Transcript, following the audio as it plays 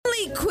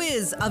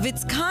is of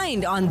its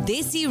kind on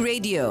Desi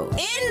Radio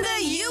in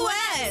the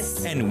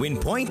US. And win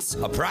points,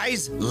 a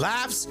prize,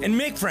 laughs, and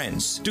make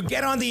friends. To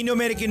get on the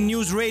Indo-American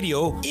News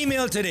Radio,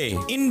 email today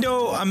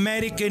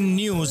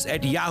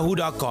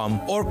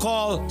indoamericannews@yahoo.com or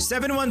call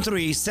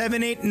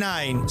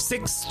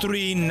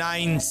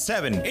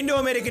 713-789-6397.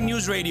 Indo-American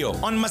News Radio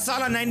on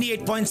Masala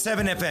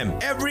 98.7 FM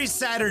every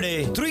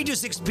Saturday 3 to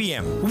 6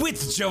 p.m.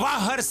 with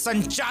Jawahar,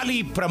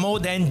 Sanchali,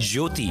 Pramod and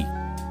Jyoti.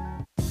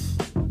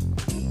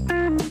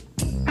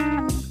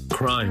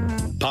 Crime,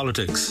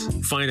 politics,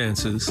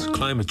 finances,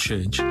 climate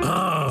change.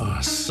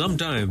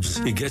 Sometimes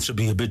it gets to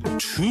be a bit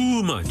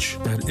too much.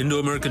 At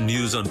Indo-American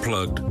News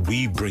Unplugged,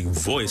 we bring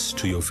voice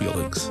to your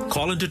feelings.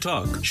 Call in to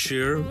talk,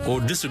 share, or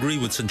disagree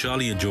with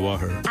Sanchali and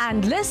Jawahar.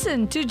 And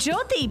listen to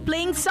Jyoti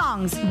playing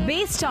songs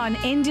based on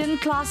Indian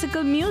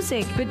classical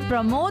music with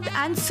Pramod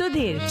and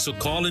Sudhir. So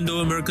call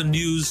Indo-American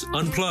News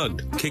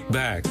Unplugged. Kick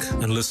back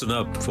and listen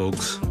up,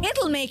 folks.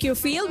 It'll make you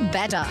feel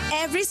better.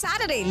 Every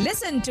Saturday,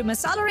 listen to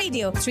Masala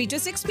Radio, 3 to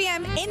 6 p.m.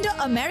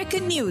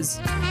 Indo-American News.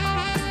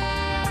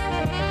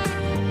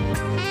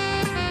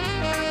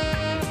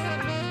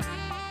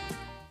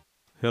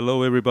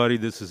 Hello, everybody.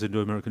 This is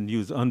Indo-American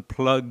News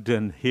Unplugged,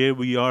 and here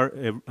we are,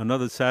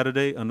 another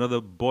Saturday,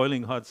 another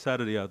boiling hot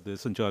Saturday out there,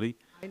 Sanchali.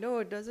 I know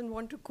it doesn't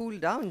want to cool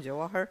down,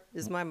 Jawahar.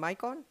 Is my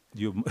mic on?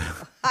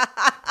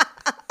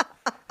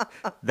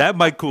 That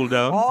might cool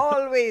down.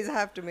 Always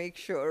have to make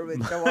sure with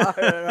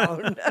Jawahar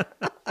around.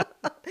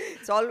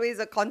 It's always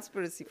a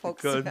conspiracy,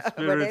 folks.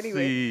 But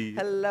anyway,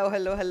 hello,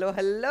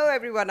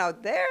 everyone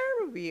out there.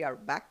 We are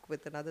back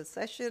with another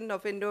session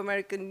of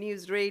Indo-American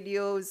News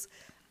Radio's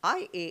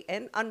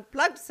IAN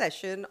Unplugged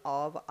session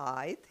of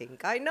I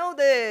Think I Know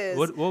This.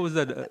 What was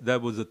that?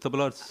 That was a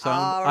tabla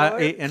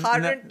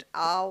sound.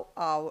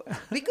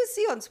 Because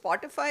see, on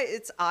Spotify,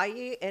 it's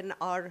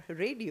IANR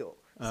Radio.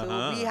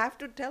 So we have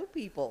to tell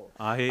people.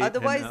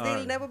 Otherwise,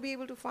 they'll never be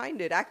able to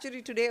find it.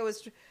 Actually, today I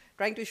was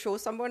trying to show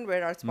someone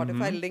where our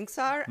Spotify links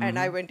are, and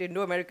I went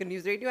into American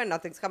News Radio and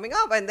nothing's coming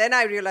up. And then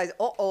I realized,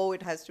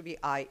 it has to be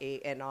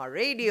IANR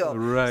Radio.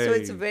 Right. So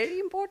it's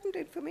very important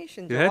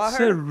information. That's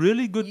Jawahar. a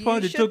really good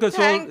point. It took us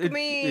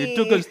it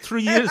took us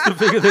 3 years to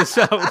figure this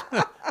out.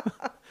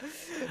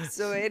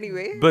 So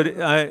anyway.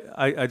 But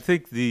I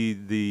think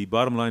the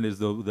bottom line is,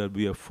 though, that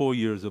we have 4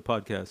 years of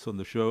podcasts on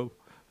the show.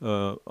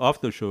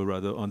 Off the show,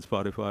 rather, on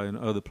Spotify and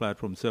other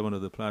platforms, 7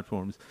 other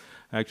platforms.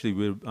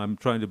 Actually, I'm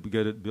trying to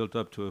get it built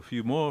up to a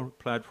few more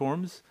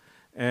platforms,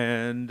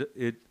 and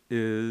it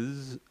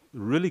is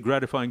really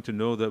gratifying to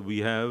know that we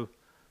have,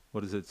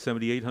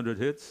 7,800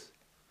 hits?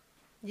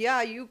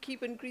 Yeah, you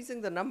keep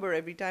increasing the number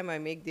every time I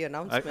make the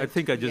announcement. I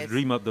think I just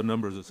dream up the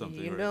numbers or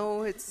something. You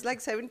know, it's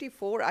like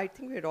 74. I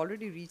think we had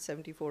already reached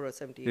 74 or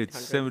 7,800. It's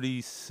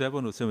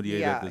 77 or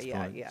 78 at this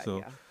point.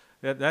 Yeah.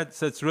 Yeah,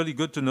 that's really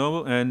good to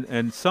know,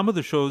 and some of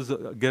the shows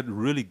get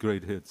really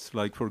great hits.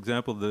 Like, for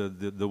example,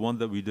 the one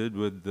that we did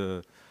with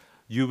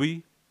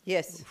Yubi,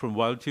 yes, from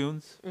Wild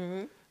Tunes,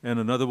 and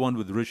another one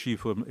with Rishi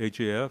from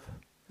HAF.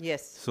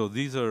 Yes. So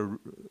these are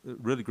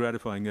really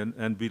gratifying,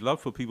 and we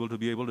love for people to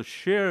be able to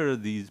share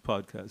these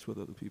podcasts with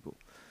other people.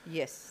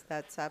 Yes,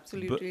 that's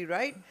absolutely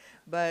right.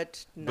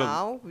 But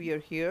now we are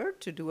here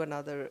to do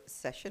another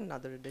session,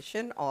 another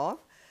edition of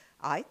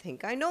I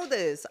Think I Know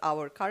This,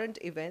 our current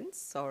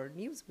events or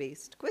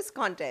news-based quiz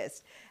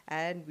contest.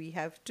 And we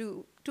have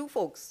two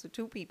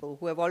people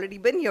who have already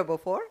been here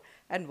before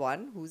and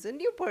one who's a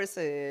new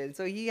person.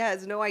 So he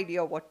has no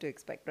idea what to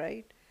expect,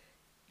 right?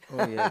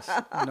 Oh, yes.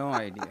 No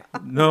idea.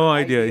 No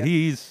idea.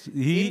 He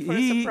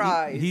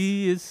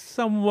is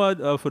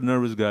somewhat of a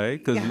nervous guy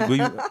because we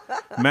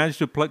managed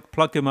to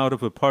pluck him out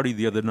of a party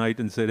the other night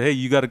and said, hey,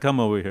 you got to come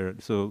over here.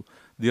 So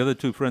the other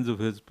two friends of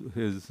his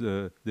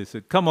they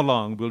said, come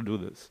along, we'll do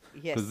this.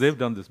 Because they've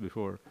done this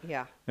before.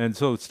 Yeah. And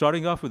so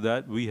starting off with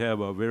that, we have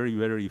our very,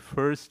 very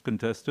first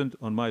contestant.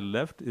 On my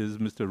left is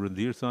Mr.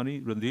 Randhir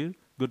Sahni. Randhir,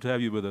 good to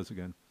have you with us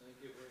again.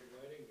 Thank you for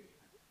inviting me.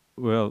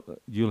 Well,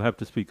 you'll have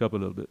to speak up a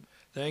little bit.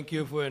 Thank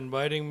you for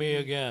inviting me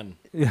again.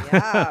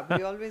 Yeah,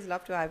 we always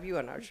love to have you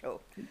on our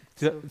show.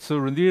 So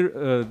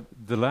Randhir,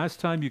 the last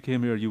time you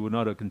came here, you were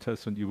not a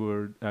contestant. You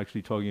were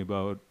actually talking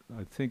about,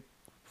 I think,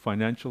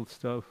 financial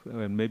stuff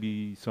and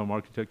maybe some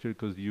architecture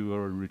because you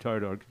are a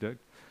retired architect.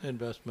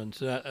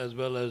 Investments, as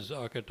well as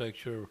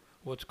architecture,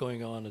 what's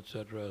going on,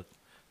 etc.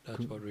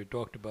 That's what we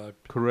talked about.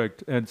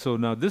 Correct. And so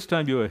now this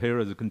time you are here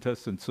as a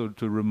contestant. So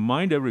to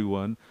remind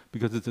everyone,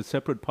 because it's a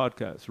separate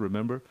podcast,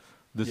 remember?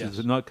 This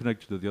is not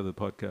connected to the other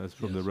podcast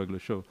from the regular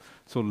show.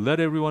 So let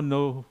everyone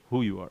know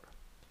who you are.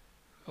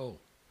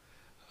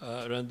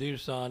 Randhir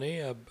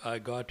Sahni. I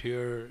got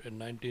here in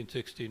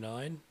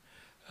 1969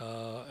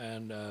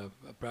 and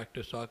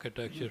practiced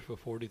architecture for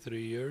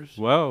 43 years.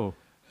 Wow.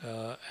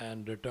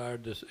 And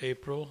retired this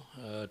April.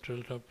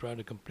 Trying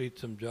to complete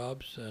some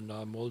jobs. And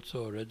I'm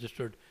also a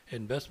registered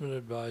investment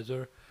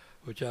advisor,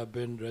 which I've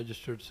been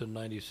registered since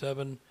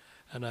 97.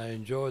 And I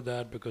enjoy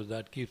that because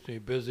that keeps me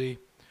busy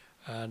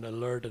and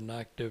alert and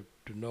active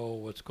to know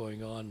what's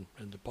going on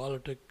in the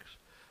politics,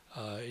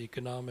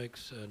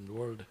 economics, and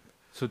world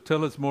So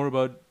tell us more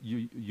about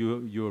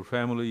your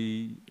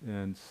family,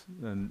 and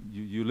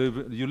you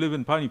live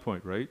in Piney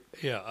Point, right?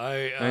 Yeah,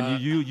 And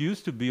you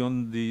used to be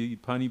on the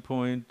Piney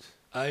Point.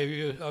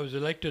 I was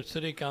elected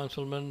city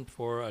councilman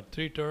for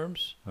 3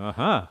 terms,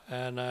 Uh-huh.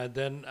 and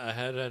then I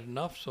had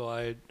enough, so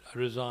I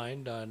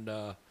resigned and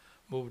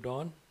moved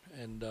on.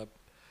 And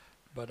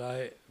but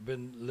I've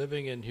been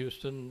living in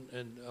Houston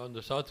and on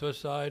the southwest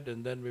side,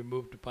 and then we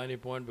moved to Piney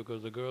Point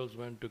because the girls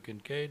went to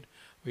Kincaid.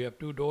 We have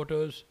 2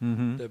 daughters.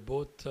 Mm-hmm. They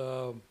both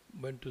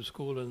went to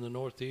school in the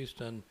Northeast,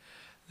 and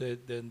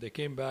then they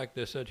came back.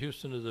 They said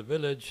Houston is a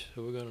village,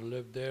 so we're going to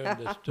live there.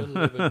 And they still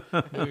live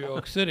in New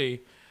York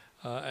City,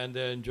 and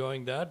they're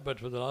enjoying that. But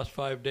for the last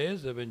 5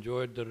 days, they've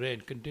enjoyed the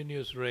rain,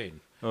 continuous rain.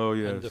 Oh,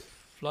 yes. And the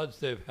floods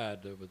they've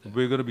had over there.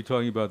 We're going to be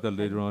talking about that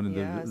later on in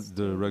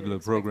the regular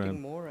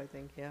program. More, I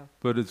think, yeah.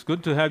 But it's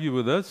good to have you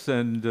with us,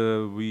 and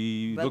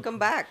we welcome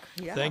back.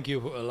 Yeah. Thank you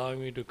for allowing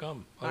me to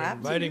come, or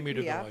inviting me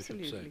to come, I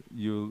should say.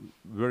 You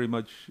very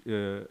much.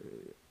 It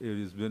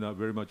has been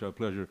very much our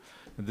pleasure.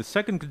 And the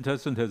second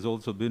contestant has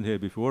also been here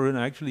before, and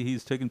actually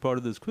he's taken part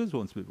of this quiz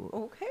once before.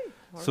 Okay.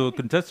 So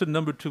contestant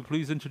number 2,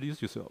 please introduce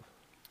yourself.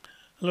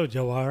 Hello,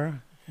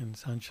 Jawahar and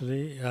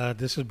Sanchali.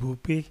 This is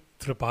Bhoopi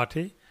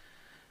Tripathi.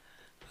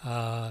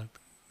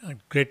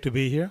 Great to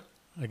be here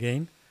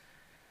again.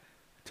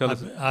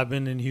 I've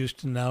been in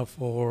Houston now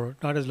for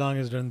not as long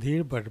as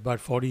Randhir, but about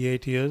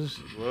 48 years.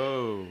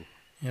 Whoa.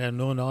 And I've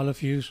known all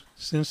of you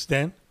since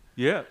then.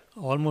 Yeah.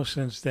 Almost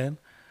since then.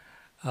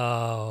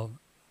 I'm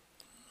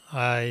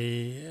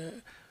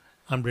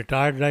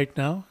retired right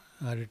now.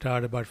 I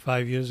retired about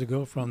 5 years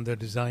ago from the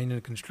design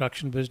and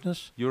construction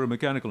business. You're a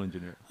mechanical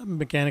engineer. I'm a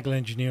mechanical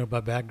engineer by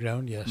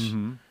background, yes.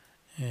 Mm-hmm.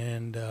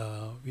 And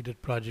we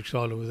did projects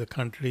all over the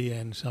country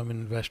and some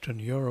in Western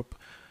Europe,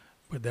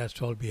 but that's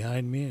all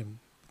behind me.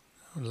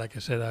 And like I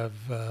said,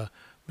 I've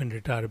been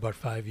retired about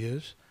 5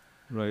 years.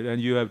 Right,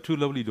 and you have 2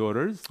 lovely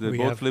daughters. They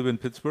both live in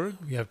Pittsburgh.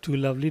 We have 2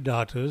 lovely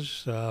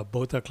daughters.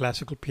 Both are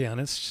classical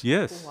pianists.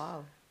 Yes. Oh,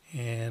 wow.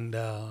 And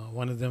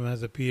one of them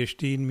has a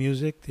PhD in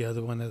music. The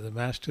other one has a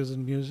master's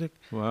in music.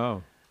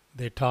 Wow.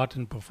 They taught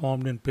and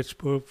performed in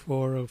Pittsburgh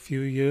for a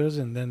few years,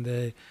 and then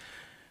they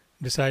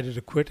decided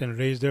to quit and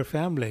raise their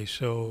family.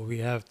 So we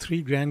have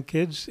 3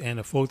 grandkids and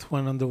a 4th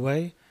one on the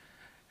way.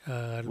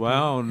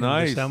 Wow, in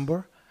nice.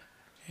 December.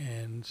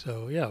 And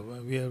so, yeah,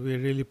 we're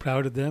really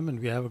proud of them,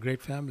 and we have a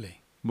great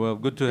family. Well,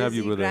 good to have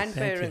you with us. Busy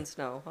grandparents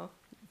now, huh?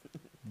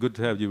 Good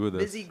to have you with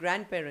us. Busy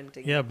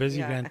grandparenting. Yeah,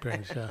 busy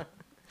grandparents, yeah.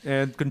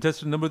 And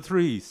contestant number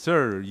 3,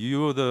 sir,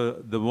 you're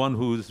the one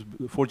who's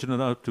fortunate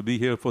enough to be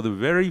here for the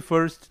very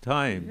first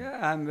time.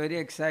 Yeah, I'm very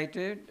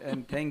excited,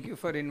 and thank you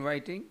for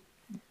inviting.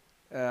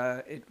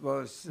 It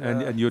was...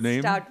 and your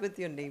name? Start with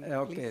your name,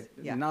 okay. please.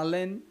 Yeah.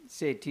 Nalin,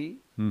 Sethi.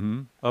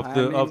 Mm-hmm.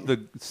 Of the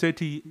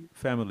Sethi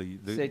family,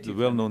 the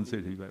well-known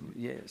Sethi family.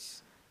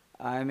 Yes.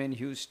 I'm in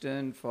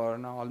Houston for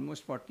now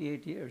almost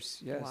 48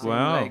 years. Yes.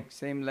 Wow.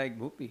 Same like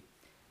Bhupi.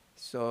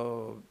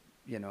 So,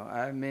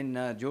 I'm in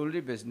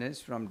jewelry business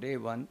from day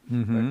one,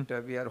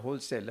 but we are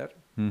wholesaler.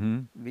 Mm-hmm.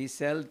 We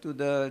sell to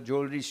the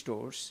jewelry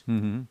stores,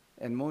 Mm-hmm.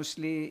 and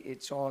mostly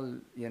it's all,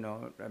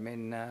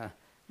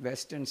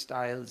 Western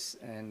styles,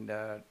 and,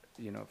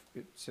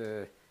 it's...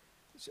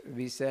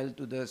 we sell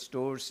to the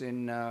stores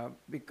in,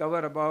 we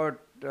cover about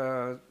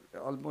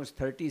almost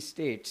 30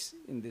 states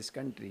in this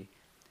country,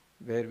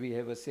 where we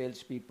have a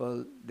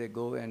salespeople, they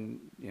go and,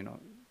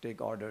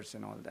 take orders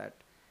and all that.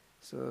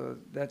 So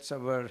that's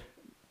our,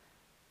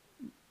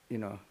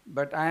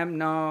 but I am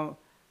now,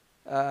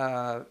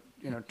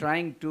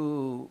 trying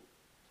to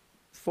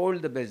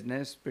fold the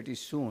business pretty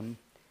soon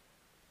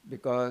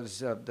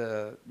because of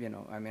the,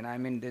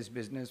 I'm in this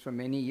business for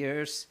many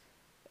years,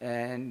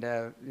 and,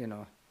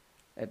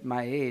 at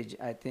my age,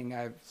 I think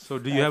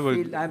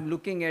I'm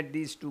looking at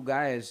these 2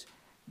 guys.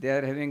 They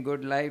are having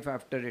good life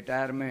after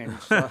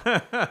retirement. So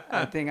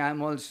I think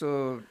I'm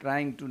also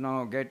trying to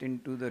now get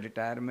into the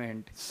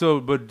retirement. So,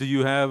 but do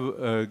you have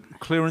a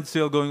clearance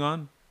sale going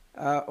on?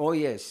 Oh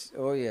yes,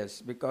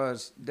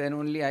 because then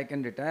only I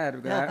can retire.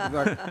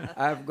 Because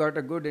I've got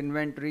a good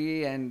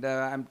inventory, and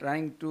I'm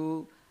trying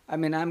to.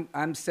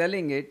 I'm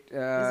selling it.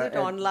 Is it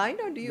online,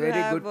 or do you very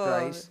have good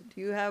price? Do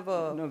you have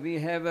a? No, we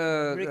have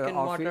a brick and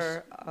office.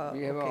 mortar.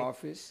 We have an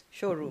office.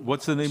 Showroom.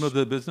 What's the name of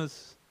the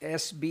business?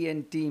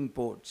 SB&T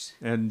Imports.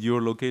 And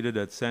you're located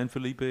at San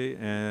Felipe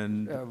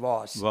and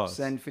Voss.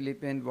 San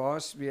Felipe and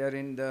Voss. We are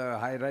in the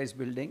high-rise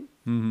building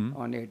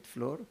on 8th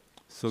floor.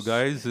 So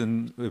guys,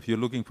 and if you're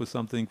looking for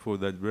something for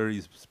that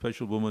very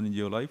special woman in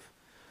your life,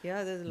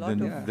 yeah, there's a lot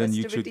of then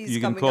you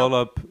can call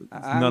up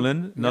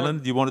Nalin.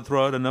 Nalin, do you want to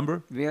throw out a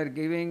number? We are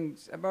giving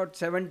about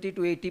 70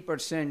 to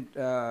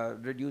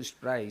 80%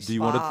 reduced price. Do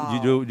you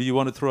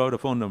want to throw out a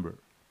phone number?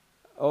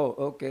 Oh,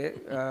 okay.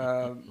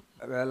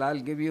 Well, I'll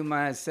give you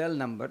my cell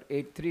number,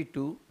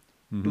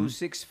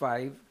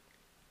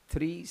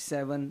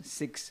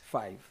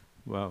 832-265-3765.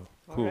 Wow,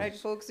 cool. All right,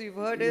 folks, you've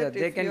heard it.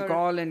 They can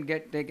call and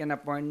take an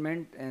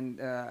appointment,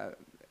 and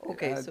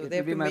okay, so it they will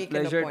have be to my make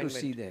pleasure an to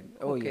see them.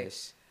 Oh, okay.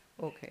 yes.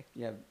 Okay.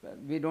 Yeah,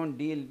 we don't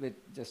deal with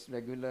just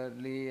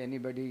regularly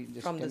anybody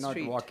just From the cannot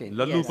street. walk in.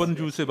 Lallu Yes,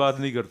 Panju yes, से बात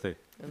नहीं करते.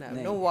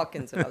 No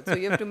walk-ins allowed. So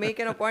you have to make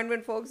an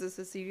appointment, folks. This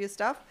is serious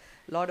stuff.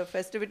 A lot of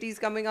festivities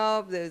coming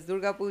up. There's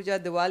Durga Puja,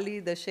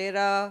 Diwali,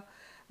 Dashera.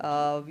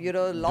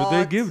 Do Lots.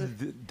 they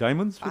give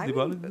diamonds for I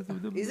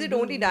Diwali? mean, is it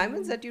only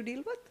diamonds that you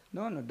deal with?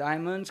 No,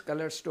 diamonds,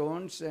 colored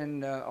stones,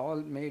 and all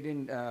made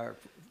in.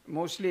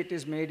 Mostly, it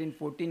is made in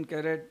 14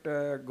 karat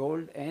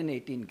gold and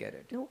 18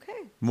 karat.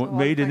 Okay.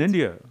 Made in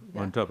India.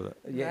 On top of that.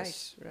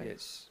 Yes, Right.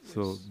 yes.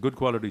 So good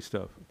quality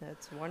stuff.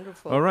 That's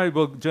wonderful. All right,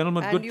 well,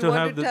 gentlemen, And good you to want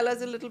have to tell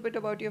us a little bit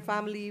about your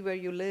family, where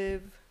you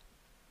live.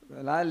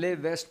 Well, I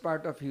live west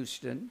part of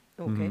Houston.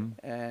 Okay.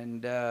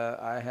 And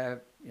I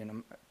have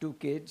 2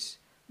 kids.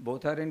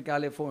 Both are in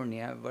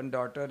California. 1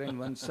 daughter and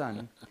 1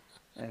 son.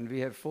 And we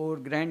have 4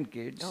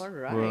 grandkids. All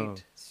right. Wow.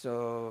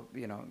 So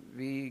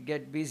we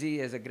get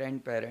busy as a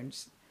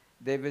grandparents.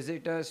 They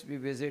visit us, we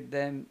visit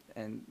them,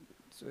 and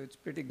so it's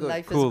pretty good.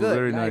 Life Cool, is good.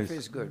 very Life nice.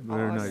 is good.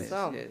 Very nice.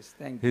 Awesome. Yes,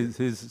 thank you.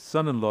 His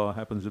son-in-law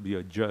happens to be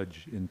a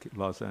judge in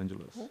Los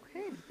Angeles.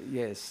 Okay.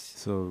 Yes.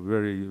 So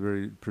very,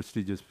 very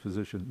prestigious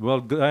position.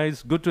 Well,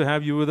 guys, good to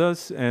have you with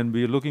us, and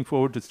we're looking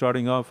forward to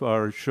starting off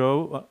our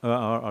show,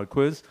 our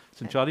quiz.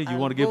 Sanchali, you I'll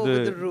want to give go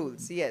with the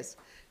rules? Yes.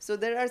 So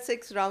there are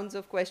 6 rounds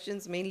of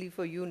questions, mainly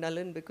for you,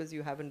 Nalin, because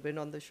you haven't been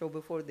on the show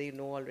before. They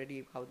know already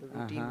how the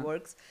routine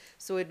works.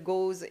 So it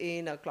goes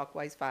in a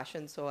clockwise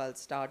fashion. So I'll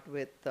start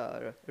with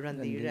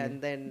Randhir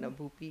and then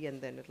Bhoopi, and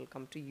then it'll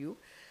come to you.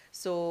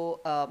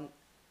 So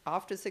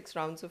after 6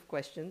 rounds of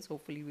questions,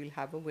 hopefully we'll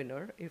have a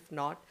winner. If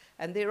not,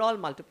 and they're all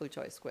multiple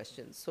choice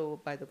questions.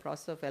 So by the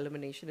process of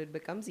elimination, it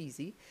becomes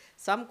easy.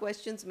 Some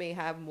questions may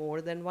have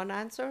more than one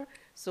answer.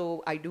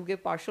 So I do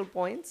give partial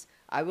points.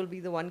 I will be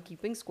the one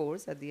keeping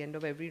scores. At the end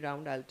of every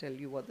round, I'll tell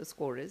you what the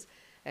score is.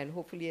 And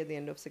hopefully at the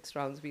end of 6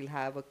 rounds, we'll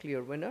have a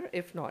clear winner.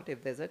 If not,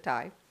 if there's a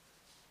tie.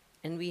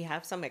 And we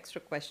have some extra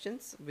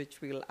questions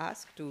which we'll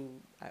ask to,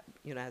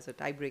 as a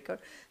tiebreaker.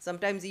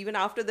 Sometimes even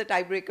after the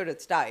tiebreaker,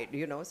 it's tied,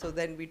 So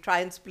then we try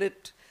and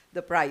split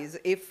the prize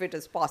if it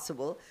is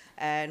possible.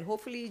 And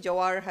hopefully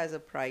Jawar has a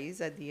prize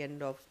at the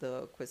end of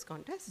the quiz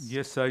contest.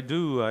 Yes, I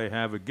do. I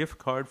have a gift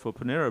card for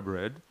Panera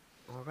Bread.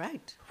 All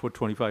right. For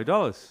 $25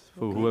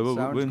 for whoever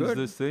Sounds wins good.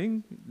 this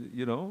thing.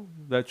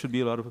 That should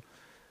be a lot of.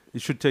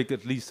 It should take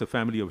at least a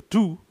family of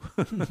 2.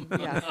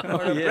 Yeah,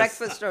 or a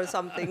breakfast or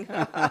something.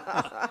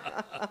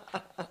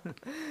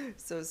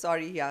 So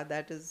sorry,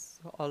 that is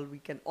all we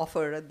can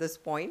offer at this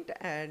point.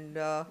 And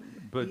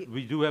But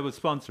we do have a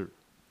sponsor.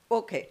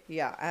 okay,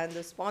 and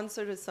the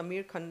sponsor is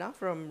Samir Khanna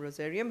from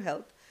Rosarium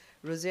Health.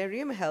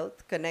 Rosarium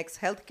Health connects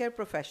healthcare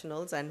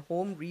professionals and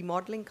home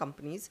remodeling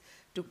companies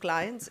to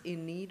clients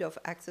in need of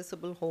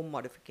accessible home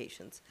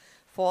modifications.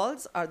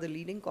 Falls are the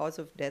leading cause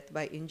of death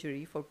by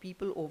injury for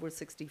people over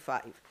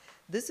 65.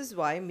 This is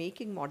why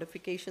making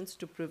modifications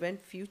to prevent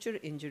future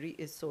injury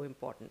is so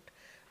important.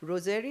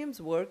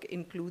 Rosarium's work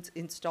includes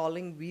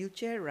installing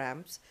wheelchair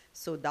ramps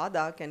so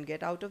Dada can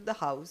get out of the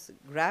house,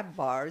 grab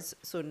bars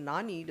so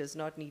Nani does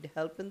not need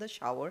help in the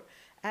shower,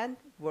 and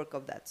work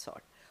of that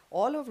sort.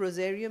 All of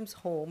Rosarium's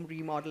home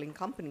remodeling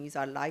companies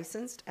are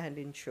licensed and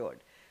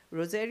insured.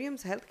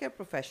 Rosarium's healthcare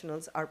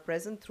professionals are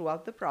present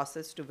throughout the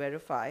process to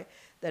verify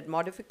that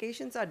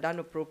modifications are done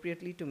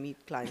appropriately to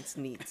meet clients'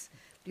 needs.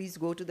 Please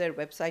go to their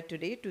website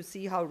today to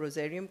see how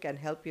Rosarium can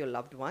help your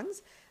loved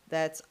ones.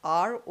 That's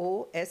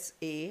ROSARIUM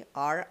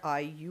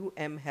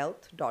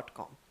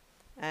health.com.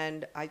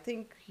 And I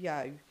think,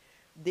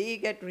 they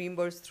get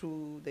reimbursed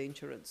through the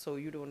insurance, so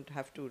you don't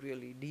have to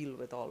really deal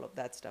with all of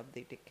that stuff.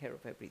 They take care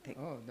of everything.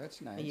 Oh,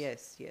 that's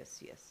nice. Yes.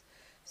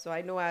 So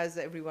I know as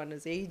everyone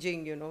is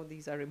aging,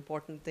 these are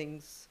important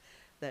things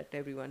that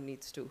everyone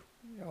needs to.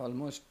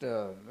 Almost,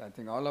 I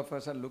think all of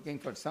us are looking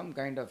for some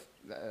kind of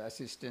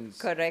assistance.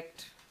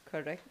 Correct.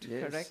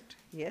 Yes.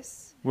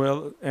 Yes.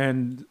 Well,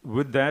 and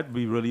with that,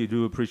 we really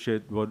do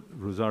appreciate what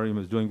Rosarium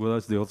is doing with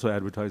us. They also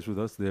advertise with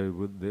us. They're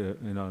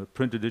in our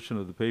print edition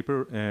of the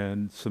paper,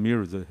 and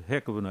Samir is a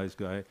heck of a nice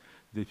guy.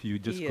 If you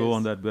just go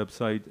on that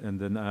website and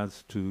then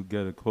ask to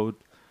get a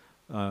quote,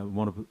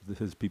 one of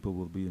his people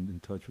will be in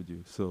touch with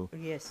you. So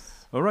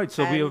Yes. all right,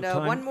 so we have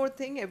time. One more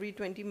thing, every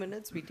 20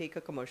 minutes we take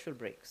a commercial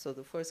break. So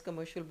the first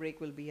commercial break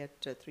will be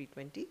at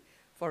 3:20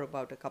 for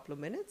about a couple of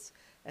minutes,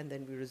 and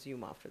then we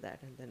resume after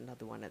that, and then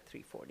another one at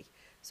 3:40.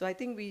 So I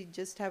think we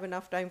just have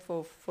enough time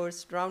for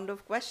first round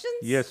of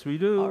questions. Yes, we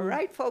do. All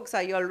right, folks,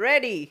 are you all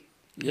ready?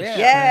 Yeah.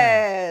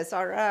 Yes,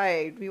 all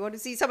right. We want to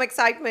see some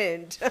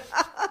excitement.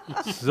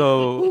 So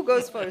Who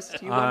goes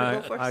first? You want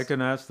to go first? I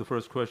can ask the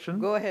first question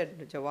Go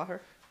ahead, Jawahar.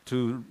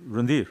 to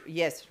Randhir.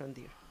 Yes,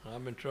 Randhir.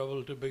 I'm in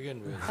trouble to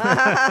begin with.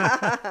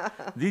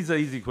 These are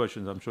easy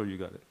questions. I'm sure you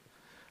got it.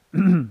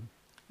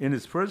 In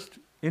his first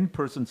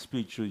in-person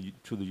speech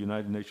to the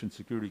United Nations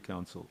Security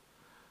Council,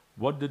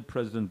 what did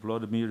President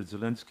Volodymyr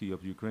Zelensky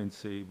of Ukraine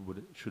say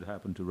should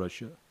happen to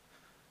Russia?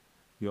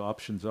 Your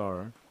options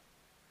are: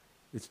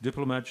 its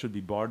diplomats should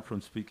be barred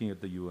from speaking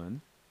at the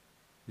UN.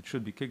 It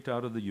should be kicked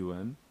out of the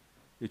UN.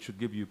 It should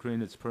give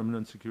Ukraine its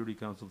permanent Security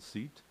Council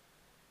seat.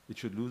 it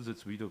should lose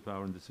its veto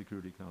power in the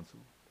Security Council.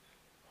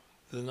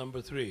 The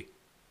number 3.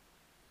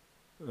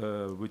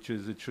 Which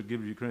is it should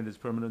give Ukraine its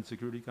permanent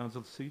Security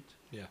Council seat?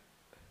 Yeah.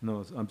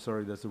 No, I'm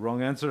sorry, that's the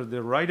wrong answer.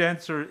 The right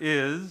answer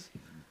is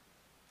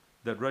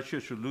that Russia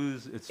should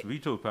lose its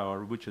veto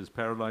power, which has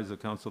paralyzed the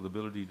Council's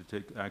ability to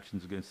take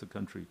actions against the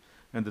country,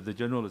 and that the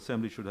General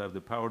Assembly should have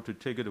the power to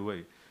take it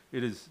away.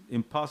 It is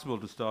impossible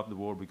to stop the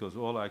war because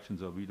all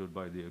actions are vetoed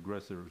by the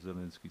aggressor,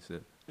 Zelensky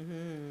said.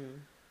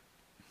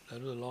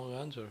 That was a long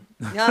answer.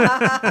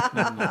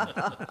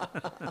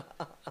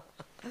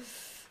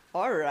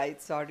 All right,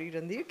 sorry,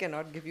 Randhir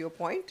cannot give you a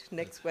point.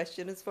 Next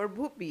question is for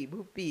Bhoopi.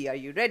 Bhoopi, are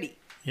you ready?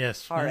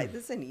 Yes. All right,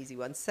 this is an easy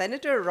one.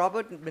 Senator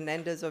Robert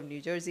Menendez of New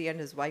Jersey and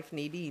his wife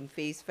Nadine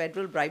face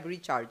federal bribery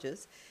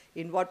charges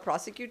in what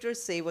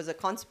prosecutors say was a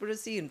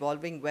conspiracy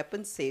involving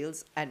weapons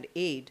sales and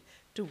aid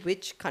to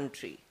which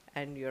country?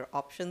 And your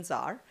options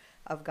are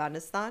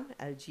Afghanistan,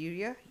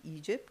 Algeria,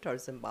 Egypt, or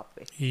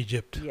Zimbabwe.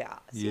 Egypt. Yeah.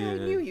 See, I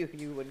knew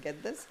you would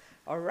get this.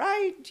 All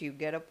right, you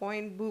get a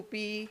point,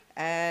 Bhoopi.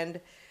 And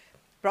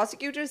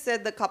prosecutors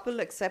said the couple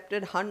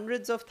accepted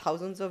hundreds of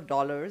thousands of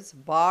dollars,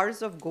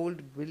 bars of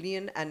gold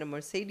bullion, and a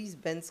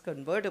Mercedes-Benz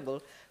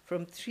convertible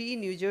from 3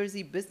 New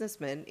Jersey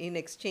businessmen in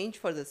exchange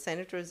for the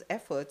senator's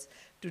efforts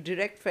to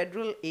direct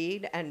federal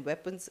aid and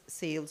weapons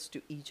sales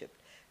to Egypt.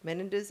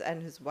 Menendez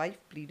and his wife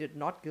pleaded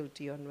not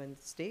guilty on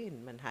Wednesday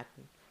in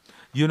Manhattan.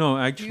 You know,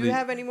 actually... Do you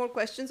have any more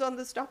questions on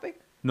this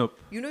topic? Nope.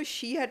 You know,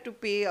 she had to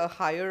pay a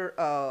higher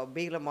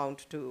bail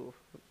amount to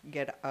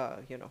get,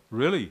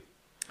 Really?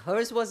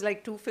 Hers was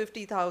like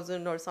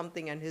 $250,000 or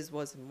something, and his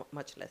was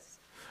much less.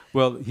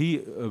 Well,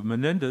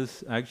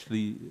 Menendez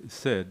actually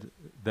said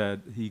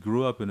that he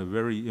grew up in a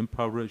very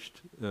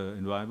impoverished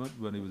environment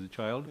when he was a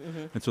child,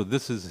 and so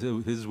this is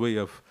his way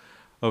of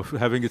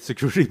having a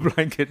security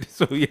blanket.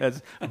 So he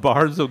has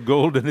bars of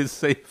gold in his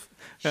safe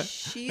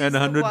and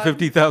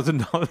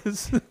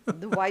 $150,000.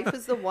 The wife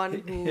is the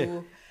one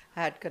who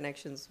had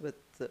connections with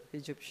the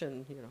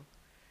Egyptian,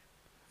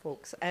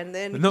 folks. And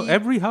then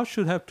every house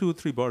should have 2 or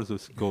 3 bars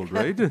of gold,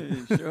 right?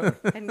 Sure.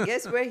 And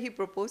guess where he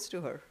proposed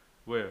to her?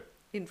 Where?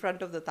 In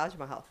front of the Taj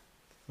Mahal.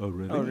 Oh,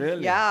 really? Oh,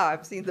 really? Yeah,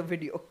 I've seen the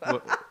video.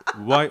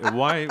 Why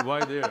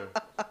there?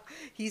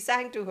 He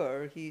sang to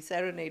her, he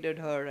serenaded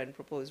her and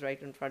proposed right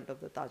in front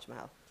of the Taj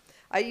Mahal.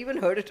 I even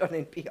heard it on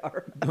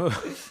NPR.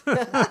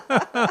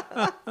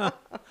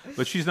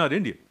 But she's not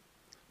Indian.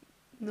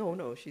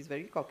 No, she's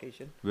very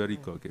Caucasian. Very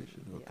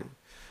Caucasian, okay. Yeah.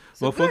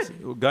 So well, folks,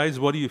 guys,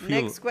 what do you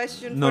feel? Next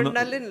question for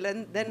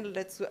Nalin. Then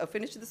let's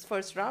finish this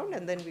first round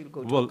and then we'll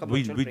go to a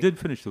commercial break. We did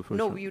finish the first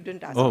round. No, you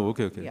didn't ask. Oh,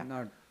 okay.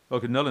 Yeah.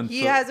 Okay, Nalin.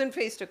 He hasn't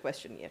faced a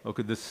question yet.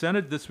 Okay, the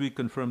Senate this week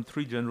confirmed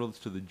 3 generals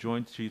to the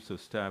Joint Chiefs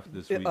of Staff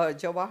this week.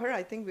 Jawahar,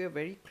 I think we are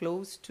very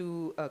close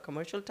to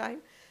commercial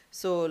time.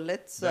 So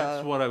let's...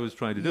 That's what I was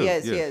trying to do.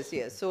 Yes.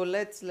 So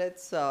let's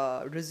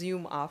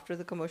resume after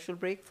the commercial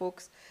break,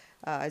 folks.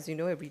 As you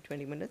know, every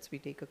 20 minutes we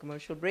take a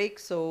commercial break.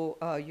 So,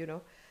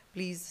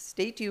 please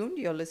stay tuned.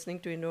 You're listening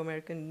to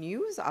Indo-American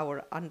News,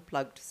 our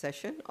unplugged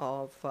session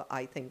of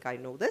I Think I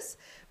Know This,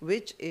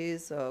 which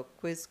is a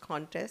quiz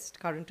contest,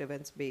 current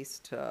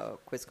events-based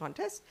quiz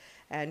contest.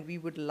 And we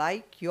would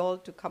like you all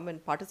to come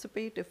and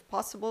participate if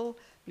possible.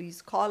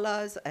 Please call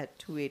us at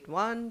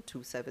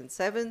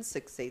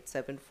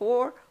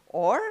 281-277-6874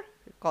 or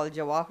call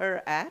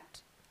Jawahar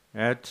at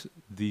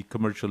the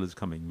commercial is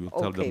coming. We'll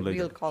tell them later.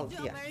 We'll call.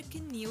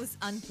 American News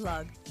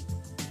Unplugged.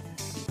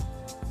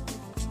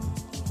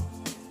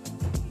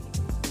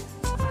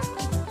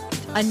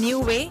 A new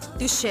way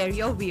to share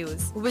your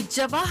views with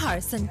Jawahar,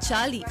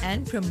 Sanchali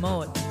and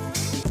Pramod.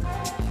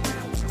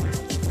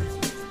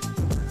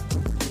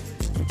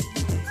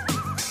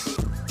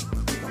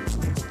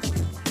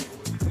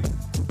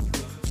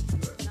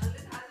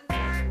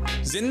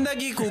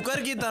 जिंदगी cooker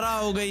की तरह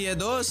हो गई है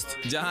दोस्त,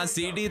 जहाँ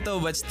सीटी तो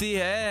बजती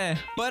है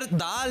पर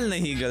दाल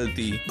नहीं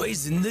गलती। भाई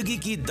जिंदगी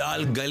की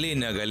दाल गले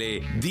न गले,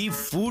 दीप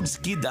फूड्स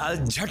की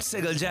दाल झट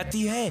से गल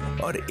जाती है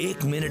और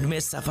 1 मिनट में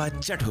सफा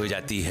चट हो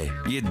जाती है।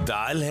 ये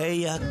दाल है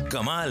या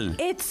कमाल?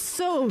 It's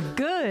so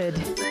good.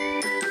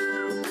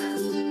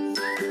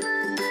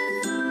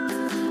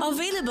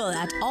 Available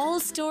at all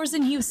stores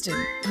in Houston.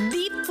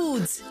 Deep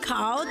Foods,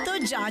 khao to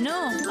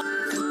jano.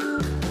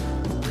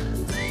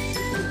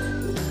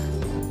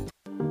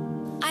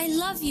 I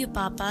love you,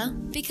 Papa,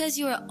 because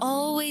you are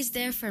always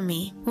there for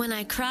me. When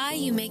I cry,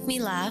 you make me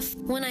laugh.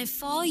 When I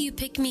fall, you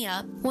pick me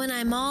up. When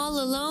I'm all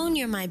alone,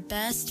 you're my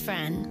best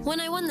friend. When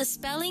I won the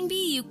spelling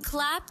bee, you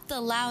clapped the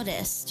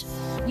loudest.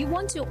 You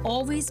want to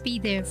always be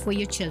there for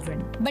your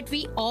children, but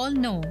we all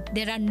know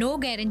there are no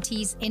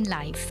guarantees in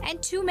life,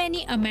 and too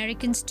many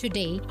Americans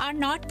today are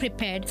not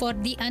prepared for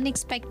the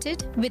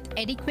unexpected with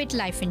adequate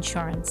life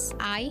insurance.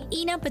 I,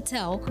 Ina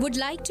Patel, would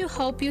like to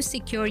help you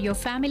secure your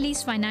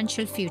family's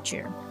financial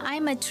future. I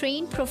am a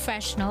trained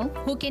professional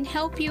who can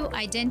help you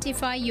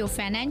identify your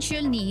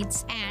financial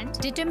needs and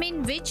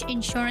determine which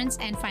insurance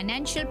and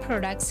financial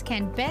products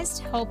can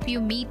best help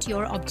you meet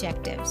your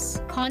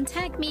objectives.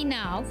 Contact me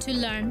now to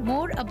learn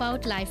more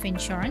about life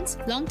insurance,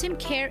 long-term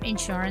care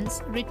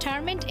insurance,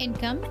 retirement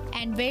income,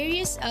 and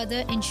various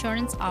other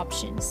insurance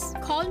options.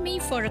 Call me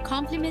for a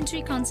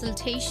complimentary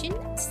consultation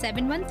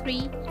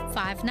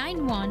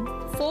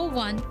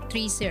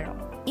 713-591-4130.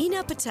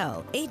 Ina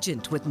Patel,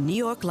 agent with New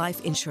York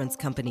Life Insurance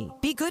Company.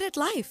 Be good at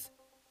life.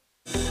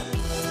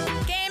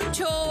 केम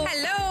छो?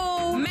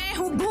 Hello, मैं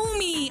हूँ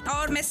भूमि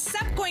और मैं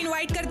सबको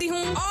invite करती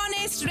हूँ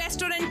honest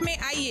restaurant में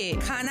आइए।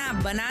 खाना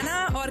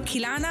बनाना और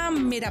खिलाना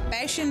मेरा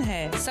पैशन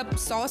है। सब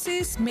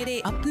सॉसेस मेरे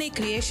अपने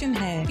क्रिएशन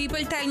है।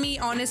 People tell me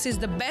Honest is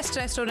the best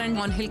restaurant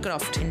on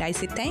Hillcroft and I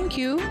say thank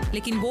you।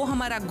 लेकिन वो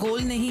हमारा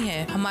गोल नहीं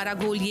है। हमारा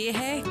गोल ये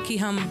है कि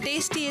हम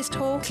टेस्टीएस्ट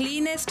हो,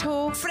 क्लीनेस्ट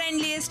हो,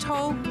 फ्रेंडलीएस्ट हो।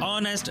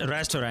 Honest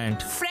restaurant,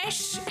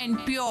 fresh and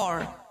pure।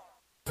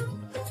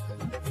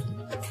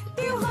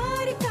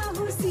 त्योहार का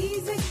हो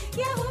सीजन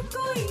या हो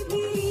कोई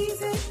भी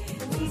रीजन,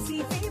 देसी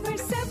फेवर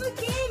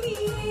सबके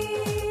लिए।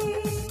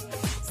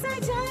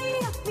 सजाए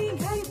अपने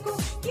घर को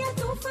या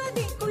तोहफा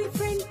दे कोई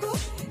फ्रेंड को,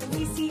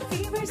 देसी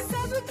फेवर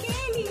सबके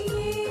लिए।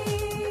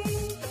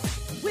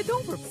 With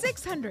over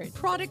 600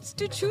 products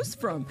to choose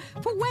from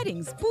for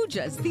weddings,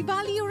 pujas,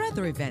 Diwali, or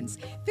other events,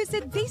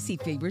 visit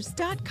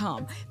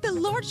DesiFavors.com, the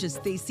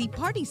largest Desi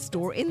party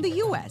store in the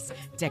U.S.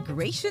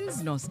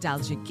 Decorations,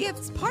 nostalgic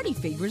gifts, party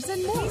favors,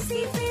 and more.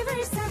 देसी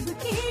favour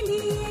सबके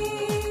लिए।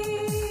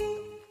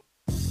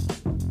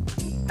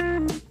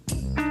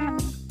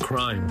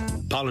 Crime,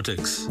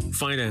 politics,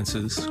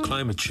 finances,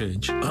 climate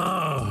change.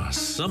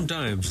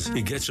 Sometimes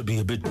it gets to be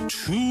a bit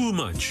too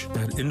much.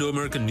 At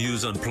Indo-American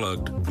News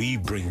Unplugged, we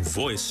bring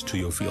voice to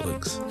your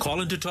feelings.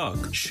 Call in to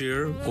talk,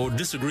 share, or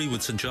disagree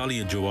with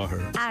Sanchali and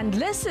Jawahar. And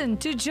listen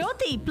to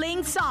Jyoti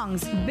playing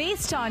songs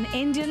based on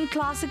Indian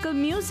classical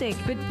music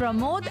with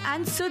Pramod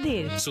and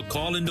Sudhir. So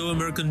call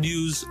Indo-American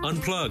News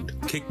Unplugged.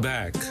 Kick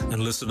back and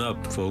listen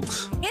up,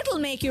 folks. It'll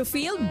make you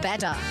feel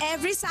better.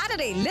 Every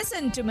Saturday,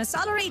 listen to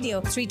Masala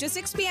Radio, 3 to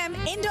 6 p.m.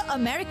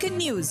 Indo-American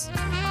News.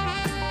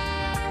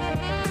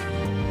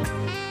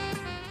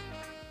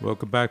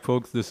 Welcome back,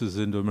 folks. This is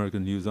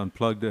Indo-American News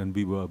Unplugged, and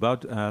we were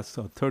about to ask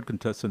our third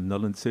contestant,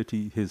 Nalin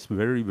Sethi, his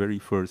very, very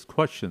first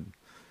question.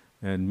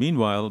 And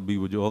meanwhile, we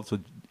were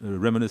also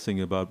reminiscing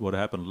about what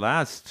happened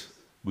last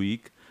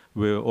week,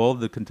 where all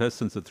the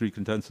contestants, the three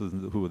contestants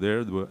who were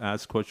there, were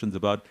asked questions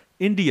about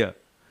India,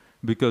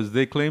 because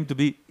they claim to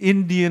be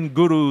Indian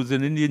gurus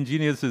and Indian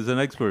geniuses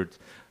and experts.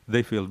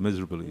 They failed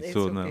miserably. It's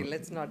so okay. now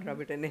Let's not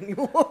rub it in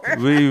anymore.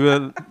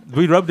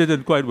 we rubbed it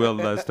in quite well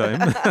last time.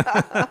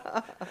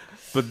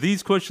 But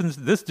these questions,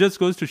 this just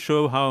goes to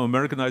show how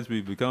Americanized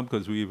we've become,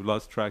 because we've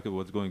lost track of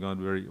what's going on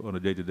on a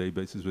day-to-day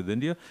basis with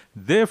India.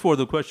 Therefore,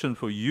 the question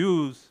for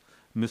you,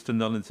 Mr.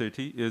 Nalin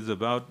Sethi, is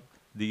about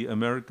the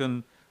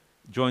American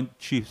Joint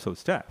Chiefs of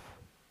Staff.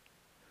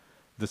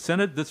 The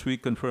Senate this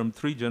week confirmed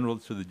 3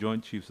 generals to the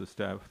Joint Chiefs of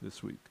Staff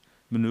this week,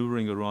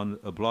 maneuvering around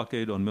a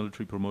blockade on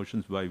military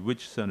promotions by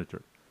which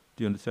senator?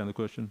 Do you understand the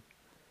question?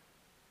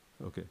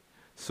 Okay.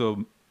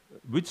 So,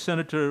 which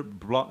senator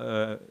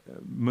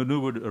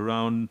maneuvered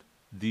around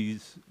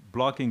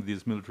blocking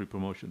these military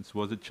promotions?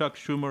 Was it Chuck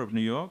Schumer of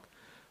New York,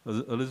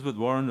 Elizabeth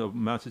Warren of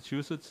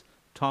Massachusetts,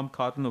 Tom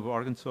Cotton of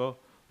Arkansas,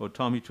 or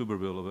Tommy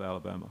Tuberville of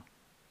Alabama?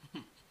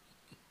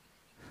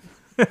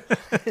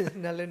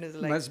 Nalin is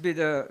like... Must be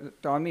the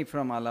Tommy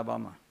from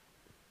Alabama.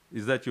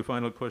 Is that your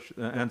final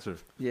answer?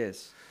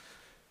 Yes.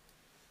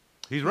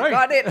 He's right.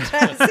 Got it.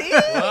 See?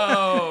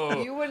 Wow.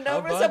 You were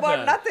nervous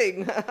about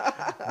nothing.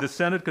 The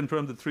Senate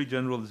confirmed the 3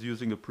 generals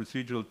using a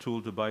procedural tool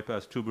to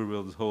bypass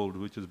Tuberville's hold,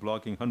 which is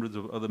blocking hundreds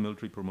of other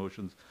military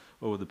promotions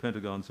over the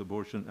Pentagon's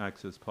abortion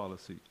access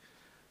policy.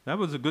 That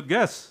was a good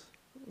guess.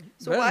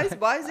 So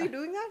why is he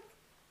doing that?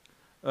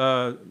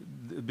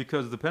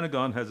 Because the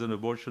Pentagon has an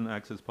abortion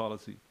access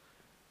policy,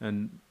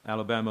 and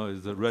Alabama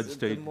is the red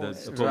state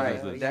that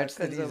opposes this. That's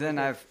the reason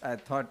I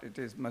thought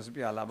must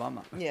be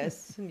Alabama.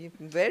 Yes,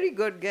 very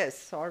good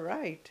guess. All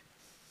right.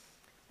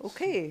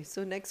 Okay,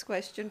 so next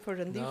question for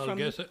Randhir. No,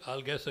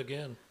 I'll guess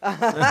again. So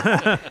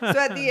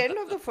at the end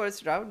of the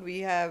first round, we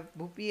have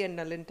Bhupi and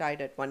Nalin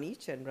tied at 1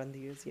 each, and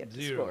Randhir is yet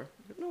to score.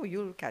 No,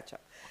 you'll catch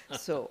up.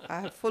 So I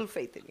have full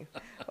faith in you.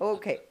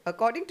 Okay,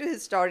 according to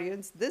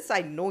historians, this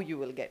I know you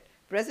will get.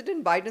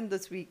 President Biden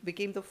this week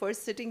became the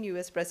first sitting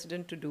US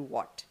president to do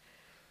what?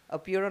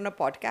 Appear on a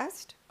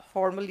podcast,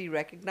 formally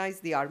recognize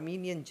the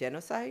Armenian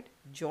genocide,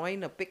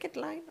 join a picket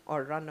line,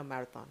 or run a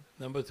marathon?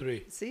 Number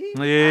 3. See?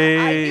 Yay,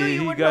 I knew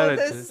you would know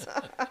this.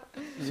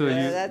 So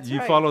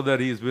you follow that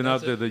he's been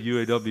out there, the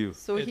UAW.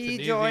 So he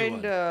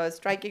joined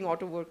striking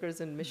auto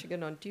workers in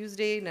Michigan on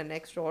Tuesday in an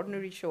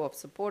extraordinary show of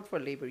support for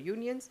labor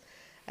unions.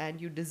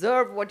 And you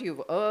deserve what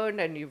you've earned,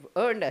 and you've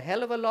earned a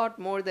hell of a lot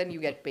more than you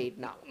get paid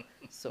now.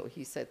 So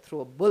he said,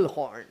 through a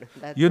bullhorn.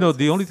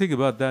 The only thing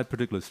about that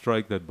particular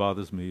strike that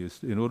bothers me is,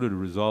 in order to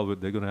resolve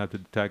it, they're going to have to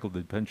tackle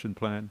the pension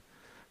plan,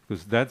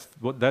 because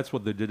that's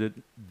what they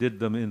did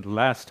them in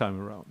last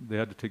time around. They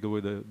had to take away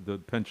the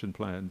pension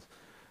plans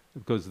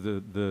because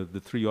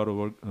the three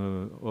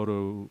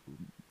auto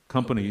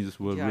companies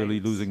were really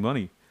losing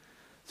money.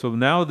 So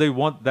now they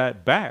want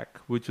that back,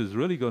 which is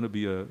really going to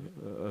be a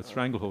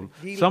stranglehold.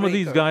 Some of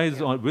these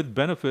guys with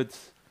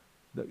benefits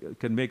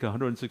can make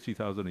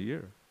 $160,000 a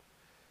year.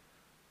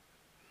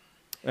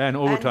 And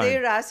overtime. And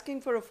they're asking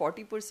for a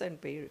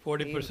 40% pay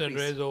 40%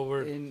 raise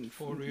over in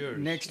 4 years.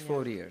 Next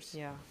 4 years.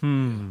 Yeah.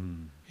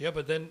 Yeah,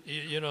 but then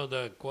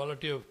the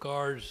quality of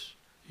cars,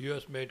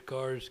 U.S.-made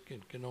cars,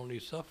 can only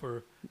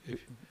suffer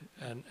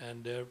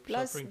and they're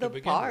Plus suffering the to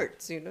begin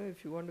parts,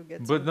 if you want to get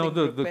but something no,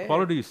 the prepared.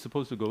 quality is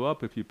supposed to go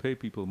up if you pay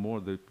people more.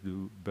 They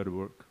do better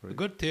work. Right?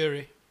 Good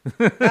theory.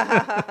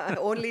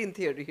 Only in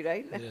theory,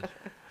 right? Yes.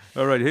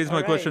 All right, here's All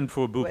my right. question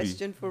for Bhoopy.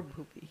 Question for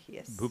Bhoopy,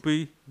 yes.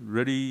 Bhoopy,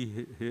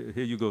 ready?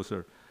 Here you go,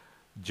 sir.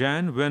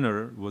 Jan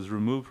Wenner was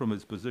removed from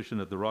his position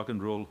at the Rock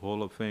and Roll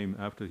Hall of Fame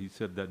after he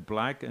said that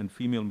black and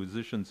female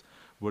musicians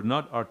were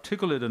not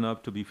articulate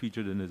enough to be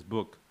featured in his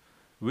book.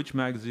 Which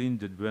magazine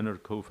did Wenner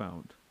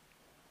co-found?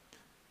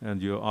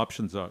 And your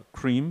options are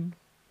Cream,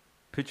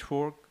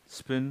 Pitchfork,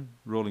 Spin,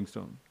 Rolling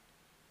Stone.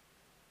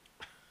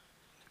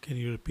 Can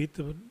you repeat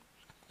the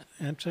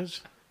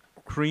answers?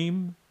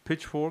 Cream,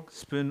 Pitchfork,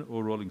 Spin,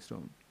 or Rolling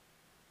Stone?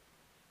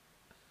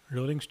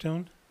 Rolling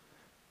Stone?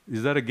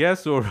 Is that a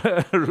guess or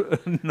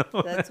no?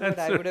 That's what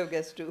I would have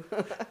guessed too.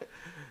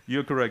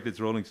 You're correct. It's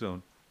Rolling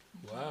Stone.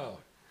 Wow.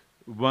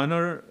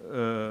 Wenner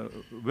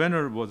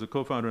was a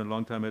co-founder and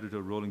longtime editor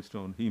of Rolling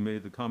Stone. He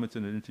made the comments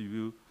in an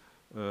interview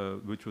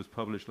which was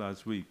published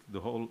last week.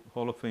 The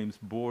Hall of Fame's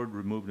board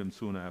removed him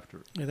soon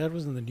after. Yeah, that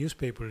was in the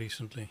newspaper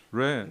recently.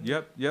 Right.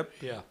 Yep.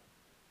 Yeah.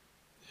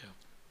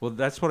 Well,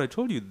 that's what I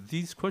told you.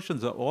 These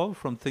questions are all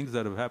from things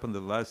that have happened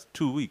the last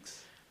 2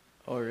 weeks.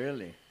 Oh,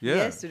 really? Yeah.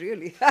 Yes,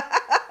 really.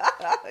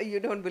 You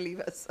don't believe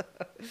us.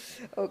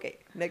 Okay,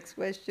 next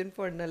question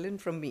for Nalin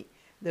from me.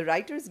 The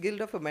Writers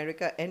Guild of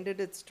America ended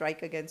its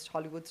strike against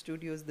Hollywood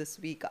studios this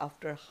week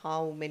after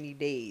how many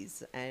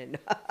days? And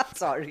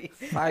sorry.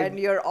 5. And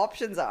your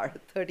options are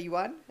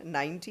 31,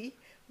 90,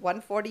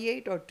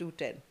 148 or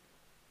 210.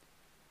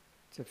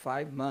 So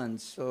 5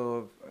 months,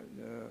 so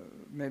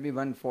maybe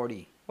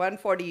 140.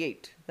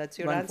 148. That's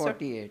your answer?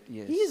 148,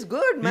 yes. He's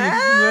good,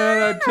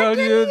 man. I tell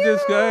you,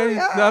 this guy is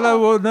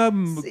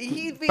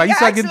He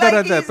acts like he's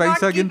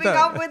not keeping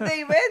up with the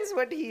events,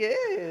 but he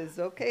is.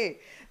 Okay.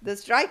 The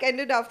strike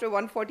ended after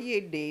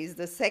 148 days,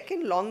 the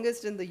second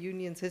longest in the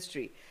union's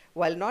history.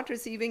 While not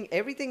receiving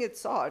everything it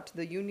sought,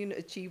 the union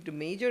achieved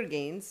major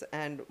gains,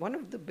 and one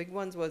of the big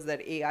ones was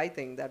that AI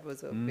thing. That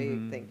was a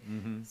big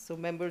thing. So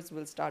members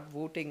will start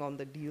voting on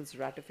the deal's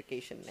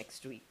ratification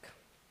next week.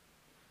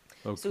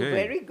 Okay. So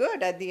very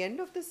good. At the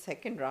end of the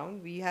second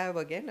round, we have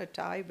again a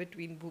tie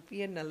between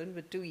Bhoopy and Nalin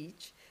with 2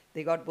 each.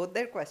 They got both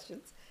their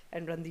questions,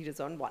 and Randhir is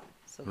on 1.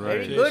 So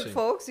very good,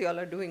 folks. You all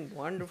are doing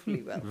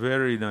wonderfully well.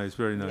 Very nice,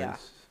 very nice. Yeah.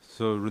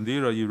 So,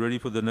 Randhir, are you ready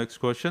for the next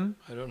question?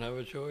 I don't have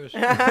a choice.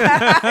 He's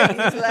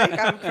like,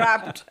 I'm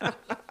trapped.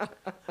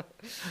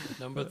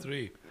 Number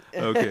 3.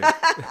 Okay.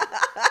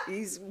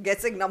 He's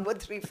guessing number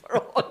 3 for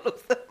all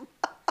of them.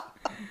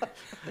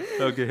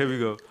 Okay, here we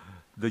go.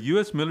 The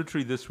U.S.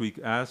 military this week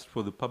asked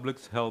for the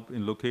public's help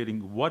in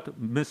locating what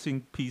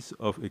missing piece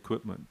of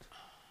equipment?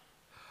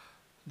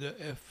 Wait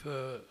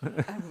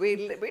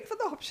for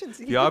the options.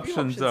 The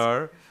options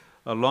are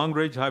a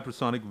long-range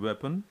hypersonic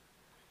weapon,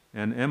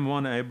 an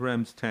M1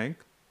 Abrams tank,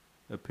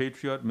 a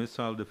Patriot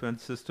missile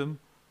defense system,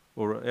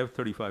 or a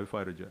F-35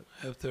 fighter jet.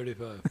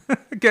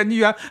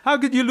 F-35. How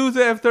could you lose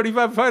a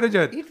F-35 fighter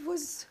jet? It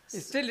was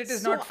Still, it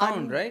is not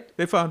found, right?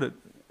 They found it.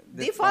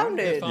 They found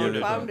it. They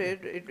found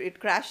it. It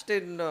crashed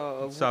in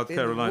South in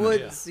Carolina.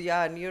 woods,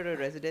 near a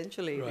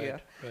residential area.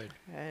 Right.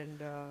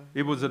 And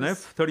it was an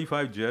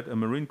F-35 jet. A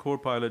Marine Corps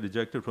pilot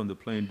ejected from the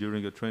plane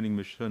during a training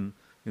mission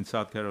in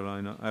South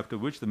Carolina, after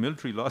which the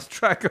military lost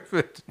track of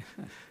it.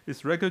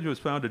 Its wreckage was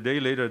found a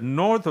day later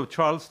north of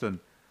Charleston.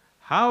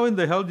 How in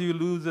the hell do you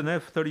lose an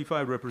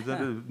F-35?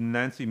 Representative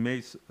Nancy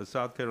Mace, a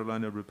South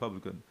Carolina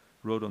Republican,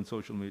 wrote on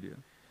social media.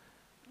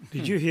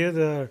 Did you hear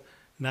the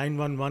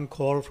 911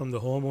 call from the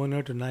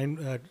homeowner to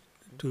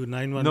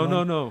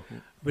 911? No.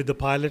 With the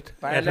pilot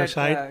at her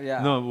side?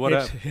 No, what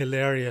It's happened?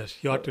 hilarious.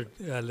 You ought to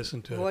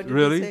listen to what it. did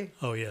Really? he say?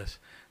 Oh, yes.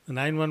 The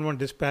 911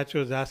 dispatcher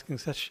was asking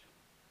such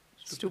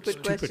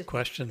Stupid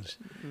questions.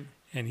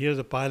 And here's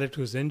a pilot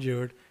who's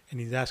injured, and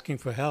he's asking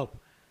for help.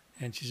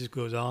 And she just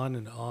goes on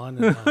and on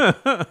and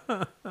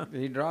on.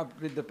 He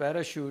dropped with the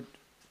parachute.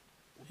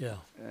 Yeah.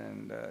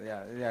 And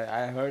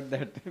I heard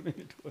that.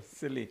 It was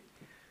silly.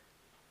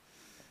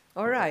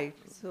 All right.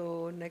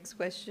 So next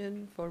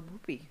question for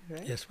Bhoopy,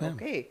 right? Yes, ma'am.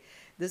 Okay.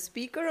 The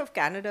Speaker of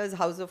Canada's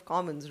House of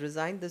Commons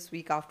resigned this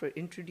week after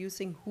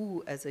introducing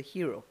who as a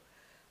hero?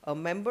 A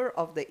member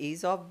of the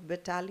Azov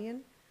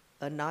Battalion,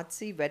 a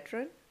Nazi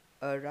veteran,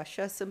 a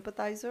Russia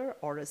sympathizer,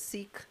 or a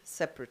Sikh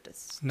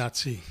separatist?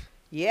 Nazi.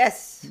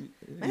 Yes.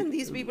 Man,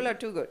 these people are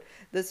too good.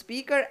 The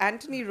speaker,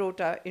 Anthony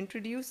Rota,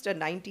 introduced a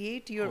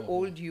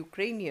 98-year-old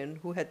Ukrainian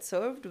who had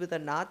served with a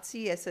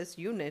Nazi SS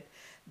unit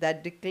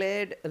that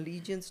declared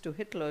allegiance to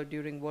Hitler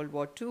during World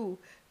War II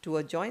to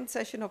a joint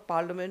session of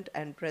parliament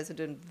and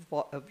President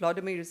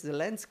Vladimir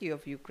Zelensky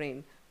of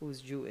Ukraine,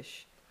 who's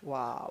Jewish.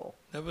 Wow.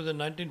 That was in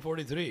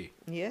 1943.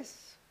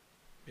 Yes.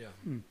 Yeah.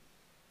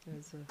 It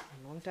was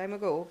a long time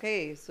ago.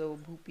 Okay, so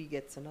Bhoopy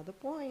gets another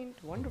point.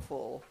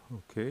 Wonderful.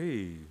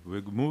 Okay,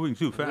 we're moving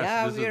too fast.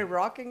 Yeah, This we're is-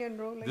 rocking and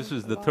rolling. This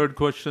is the Wow. third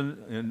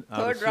question in out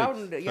of Third six.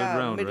 round, Third yeah,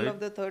 round, middle right? of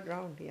the third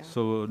round, yeah.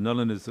 So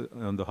Nalin is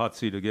on the hot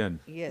seat again.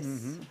 Yes.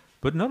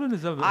 But Nalin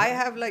is. I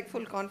have like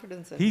full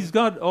confidence in He's him.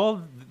 got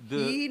all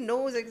the. He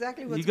knows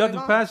exactly what's He got going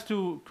the on. past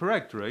two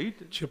correct,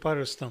 right?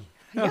 Chuparastam.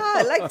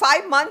 Yeah, like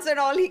 5 months and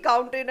all he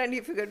counted and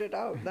he figured it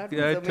out. That was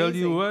I amazing. tell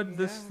you what,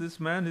 this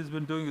man has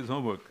been doing his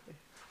homework.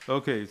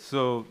 Okay,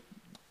 so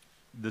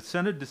the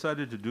Senate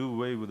decided to do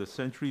away with a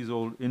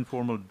centuries-old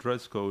informal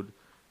dress code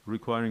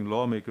requiring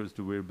lawmakers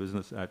to wear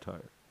business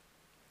attire.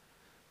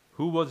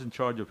 Who was in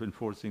charge of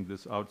enforcing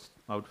this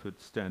outfit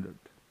standard?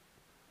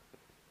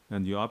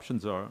 And the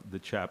options are the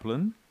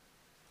chaplain,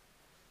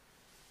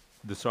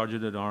 the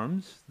sergeant at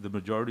arms, the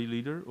majority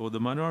leader, or the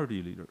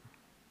minority leader.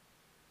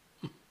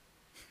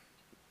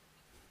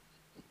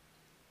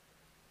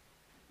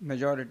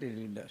 Majority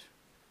leader.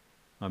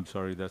 I'm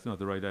sorry, that's not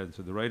the right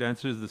answer. The right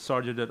answer is the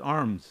sergeant at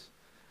arms.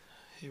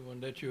 He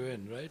won't let you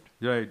in, right?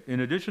 Right.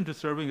 In addition to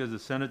serving as the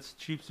Senate's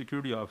chief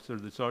security officer,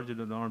 the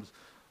sergeant at arms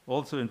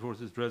also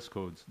enforces dress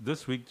codes.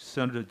 This week,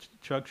 Senator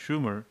Chuck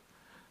Schumer,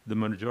 the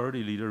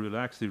majority leader,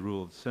 relaxed the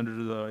rules.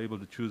 Senators are able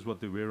to choose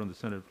what they wear on the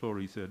Senate floor,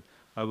 he said.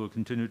 I will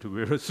continue to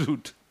wear a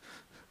suit.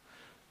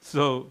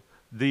 So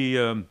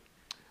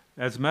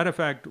as a matter of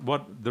fact,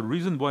 the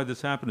reason why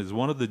this happened is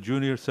one of the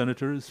junior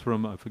senators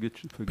from, I forget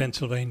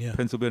Pennsylvania.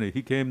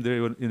 He came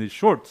there in his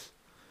shorts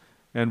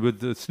and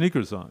with the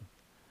sneakers on.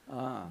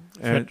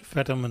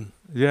 Fetterman.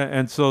 Yeah,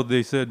 and so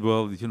they said,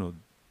 well,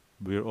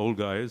 we're old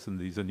guys and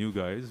these are new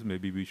guys.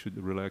 Maybe we should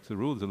relax the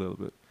rules a little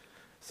bit.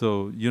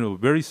 So,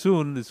 very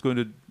soon it's going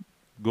to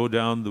go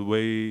down the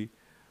way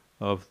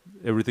of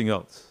everything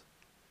else,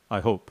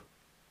 I hope.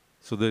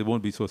 So they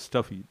won't be so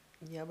stuffy.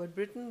 Yeah, but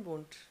Britain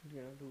won't,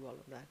 do all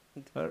of that.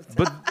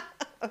 But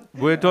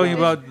we're talking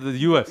about the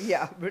U.S.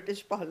 Yeah,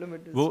 British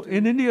Parliament is Well, too.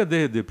 in India,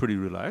 they're pretty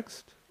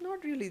relaxed.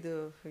 Not really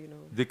the,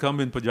 They come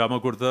in pajama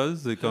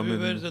kurtas. They come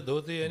Everywhere in is a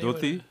dhoti anyway.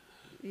 dhoti.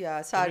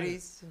 Yeah,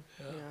 saris.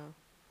 Yeah.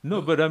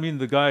 No, but I mean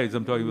the guys.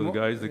 I'm talking about the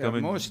guys. They come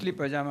in mostly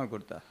pajama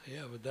kurta.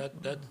 Yeah, but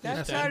that's That's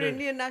our standard.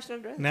 Indian national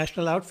dress.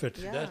 National outfit.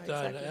 Yeah, That's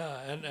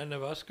exactly. and a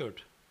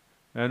waistcoat.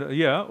 and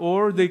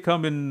or they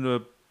come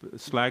in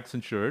slacks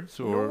and shirts,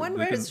 or No one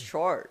they wears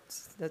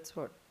shorts. That's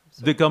what.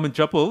 they come in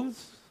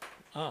chappals.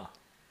 Ah,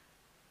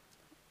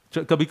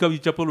 कभी कभी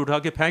चप्पल उठा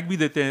के फेंक भी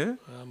देते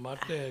हैं.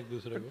 मारते हैं एक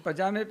दूसरे को.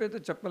 पजामे पे तो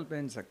चप्पल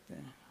पहन सकते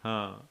हैं.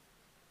 हाँ.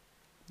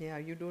 Yeah,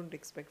 you don't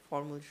expect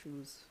formal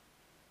shoes.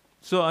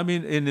 So I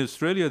mean, in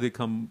Australia they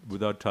come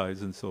without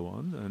ties and so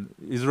on,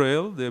 and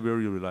Israel they're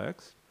very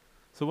relaxed.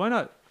 So why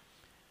not?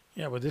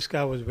 Yeah, but this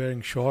guy was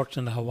wearing shorts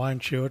and a Hawaiian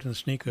shirt and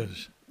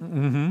sneakers.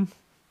 Mm-hmm.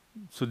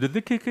 So did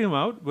they kick him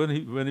out when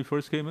he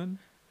first came in?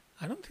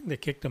 I don't think they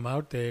kicked him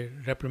out. They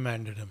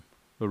reprimanded him.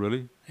 Oh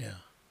really? Yeah.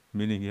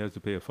 Meaning he has to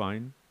pay a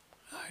fine.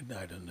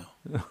 I don't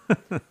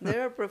know.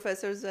 There are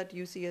professors at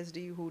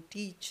UCSD who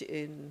teach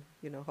in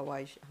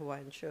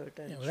Hawaiian shirt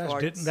and Yeah, well,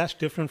 shorts. that's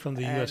different from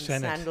the and U.S.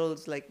 Senate.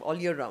 Sandals like all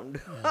year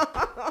round.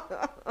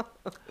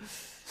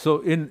 So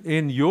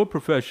in your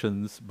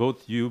professions,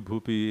 both you,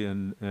 Bhupi,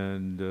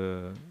 and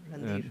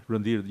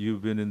Randhir,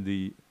 you've been in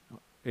the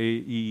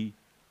AE,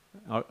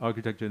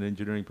 architecture and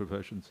engineering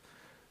professions.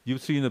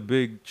 You've seen a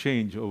big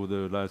change over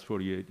the last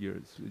 48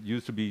 years. It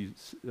used to be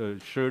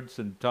shirts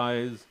and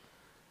ties,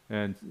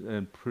 and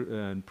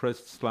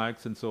pressed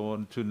slacks and so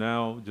on, to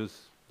now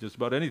just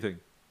about anything,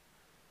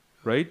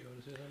 right?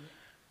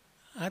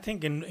 I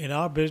think in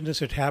our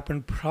business it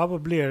happened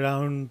probably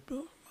around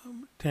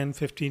 10,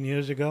 15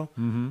 years ago.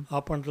 Mm-hmm.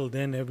 Up until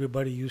then,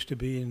 everybody used to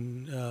be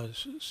in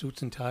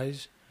suits and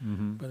ties.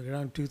 Mm-hmm. But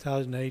around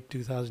 2008,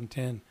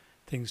 2010,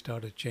 things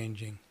started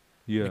changing.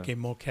 Yeah. Became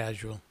more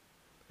casual.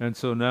 And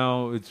so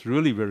now it's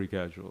really very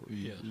casual.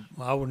 Yes.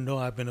 Well, I wouldn't know.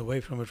 I've been away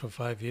from it for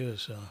 5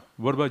 years. So.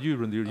 What about you,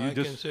 Randhir? You I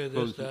just can say this,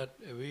 closed it.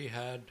 that we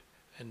had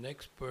an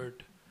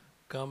expert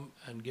come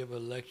and give a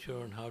lecture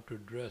on how to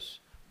dress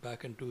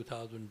back in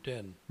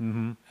 2010.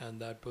 Mm-hmm.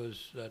 And that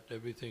was that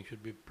everything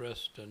should be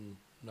pressed and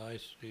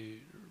nice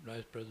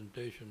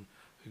presentation.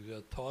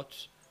 Your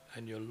thoughts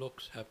and your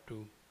looks have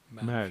to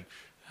match.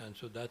 And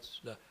so that's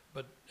the.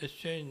 But it's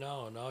changed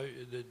now. Now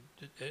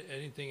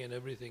anything and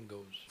everything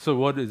goes. So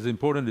what is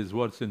important is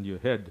what's in your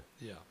head.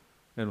 Yeah.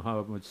 And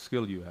how much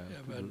skill you have.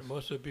 Yeah, and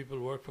most of the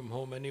people work from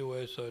home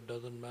anyway, so it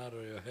doesn't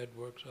matter. Your head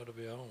works out of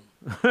your home.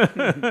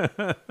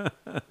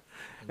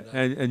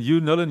 and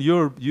you, Nalin,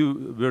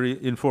 you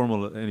very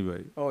informal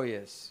anyway. Oh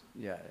yes,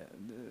 yeah.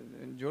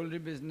 The jewelry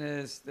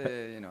business,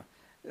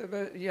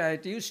 but yeah,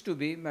 it used to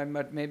be,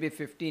 but maybe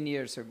 15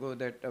 years ago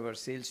that our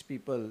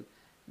salespeople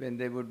when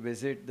they would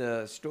visit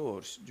the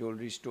stores,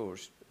 jewelry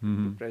stores,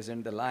 to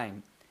present the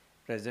line,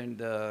 present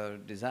the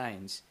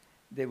designs,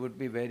 they would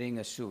be wearing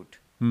a suit.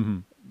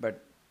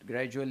 But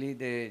gradually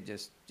they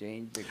just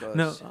change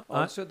because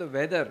also the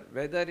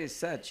weather is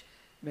such,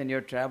 when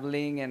you're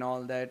traveling and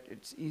all that,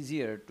 it's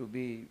easier to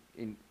be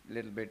in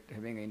little bit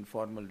having an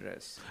informal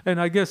dress. And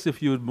I guess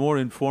if you're more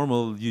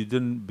informal, you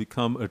didn't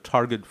become a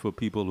target for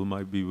people who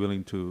might be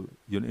willing to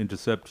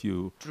intercept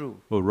you.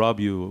 True. Or rob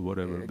you or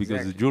whatever. Yeah,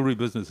 because the jewelry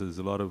business is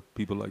a lot of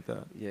people like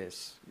that.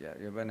 Yes, yeah,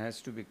 one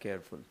has to be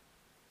careful.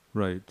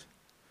 Right.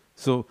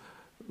 So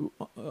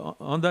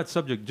on that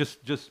subject,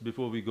 just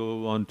before we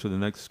go on to the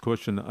next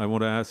question, I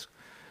want to ask,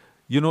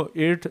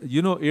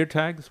 air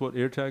tags, what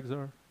air tags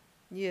are?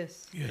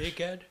 Yes.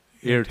 AirCAD?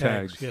 Air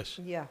tags. Yes.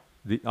 Yeah.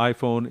 The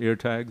iPhone air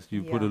tags,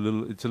 you put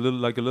it's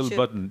like a little chip,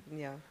 button.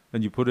 Yeah.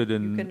 And you put it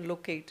in. You can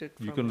locate it.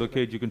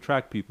 You can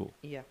track people.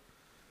 Yeah.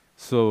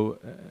 So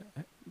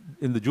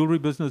in the jewelry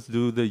business,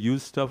 do they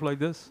use stuff like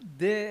this?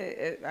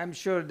 I'm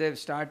sure they've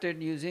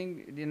started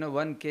using,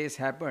 one case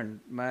happened.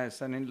 My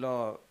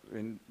son-in-law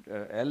in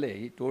LA,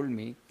 he told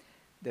me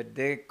that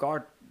they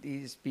caught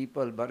these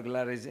people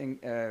burglarizing,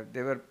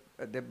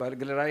 they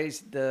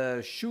burglarized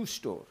the shoe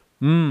store.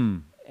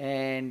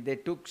 And they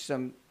took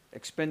some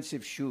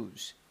expensive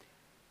shoes.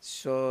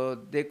 So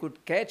they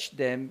could catch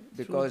them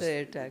because through the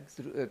air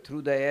tags.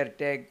 Through the air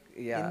tag,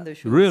 yeah. In the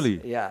shoes. Really?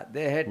 Yeah,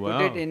 they had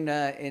put it in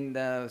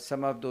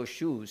some of those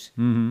shoes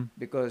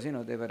because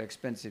they were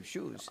expensive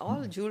shoes.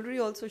 All jewelry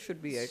also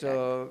should be air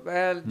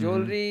tagged.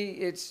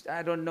 Jewelry,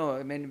 I don't know.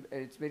 I mean,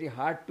 it's very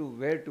hard to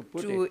where to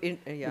put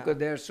it because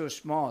they are so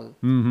small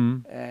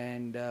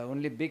and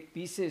only big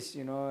pieces,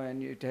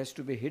 and it has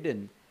to be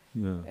hidden.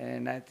 Yeah.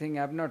 And I think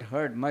I've not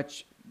heard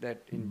much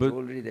that in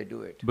jewelry they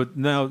do it. But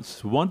now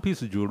one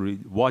piece of jewelry,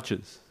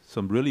 watches,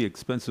 some really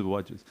expensive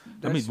watches.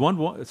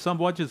 Some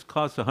watches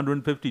cost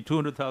 $150,000,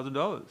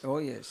 $200,000. Oh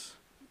yes.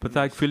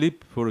 Patek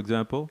Philippe, for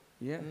example.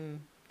 Yeah,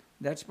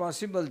 that's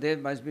possible. They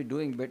must be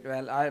doing, but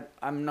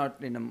I'm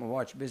not in a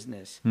watch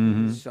business,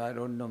 so I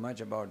don't know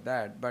much about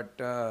that.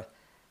 But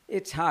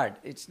it's hard.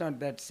 It's not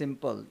that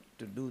simple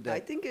to do that. I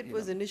think it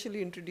was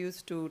initially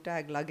introduced to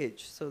tag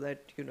luggage, so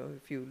that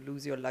if you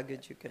lose your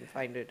luggage, you can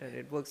find it, and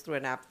it works through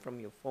an app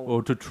from your phone.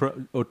 Or to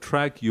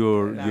track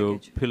your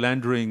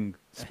philandering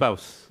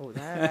spouse. Oh,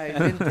 that I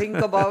didn't think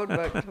about,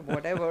 but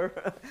whatever.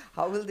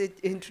 How will they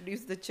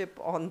introduce the chip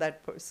on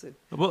that person?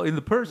 Well, in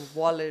the purse.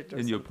 Wallet. Or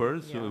in your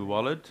purse, or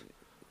wallet,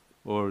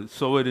 or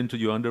sew it into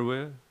your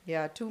underwear.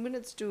 Yeah, 2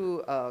 minutes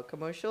to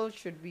commercial.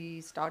 Should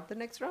we start the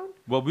next round?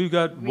 Well, we've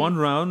got one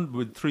round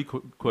with three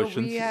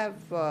questions. No, we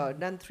have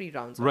done 3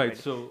 rounds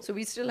right, already. So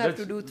we still have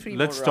to do 3 more rounds.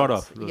 Let's start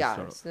off.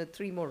 So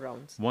 3 more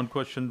rounds. One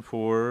question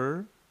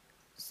for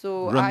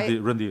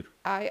Randhir.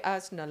 I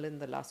asked Nalin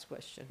the last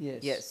question.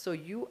 Yes. So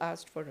you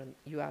asked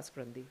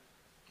Randhir.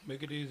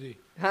 Make it easy.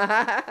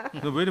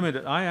 No, wait a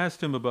minute. I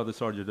asked him about the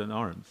Sergeant at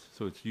Arms.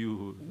 So it's you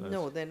who asked.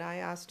 No, then I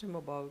asked him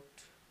about...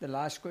 The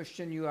last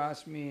question you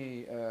asked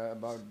me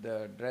about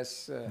the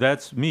dress...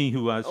 That's me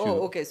who asked you.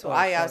 Oh, okay. So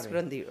I asked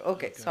Randhir.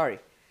 Okay, sorry.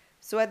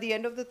 So at the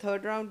end of the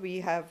 3rd round,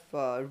 we have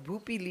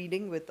Bhoopi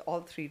leading with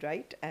all 3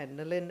 right, and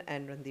Nalin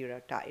and Randhir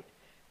are tied.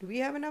 Do we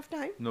have enough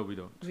time? No, we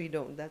don't. We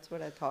don't. That's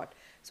what I thought.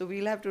 So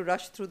we'll have to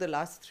rush through the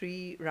last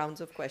 3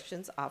 rounds of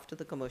questions after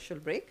the commercial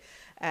break.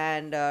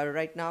 And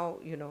right now,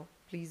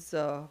 please...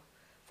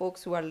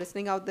 folks who are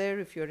listening out there,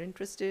 if you're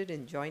interested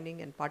in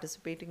joining and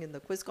participating in the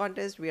quiz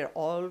contest, we are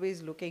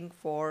always looking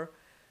for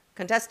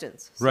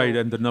contestants. Right,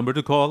 and the number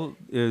to call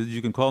is,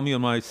 you can call me on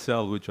my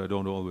cell, which I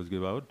don't always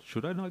give out.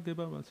 Should I not give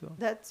out my cell?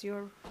 That's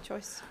your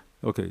choice.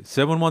 Okay,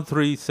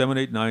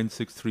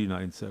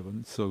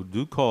 713-789-6397. So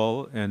do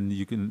call, and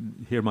you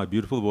can hear my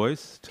beautiful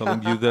voice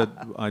telling you that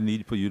I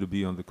need for you to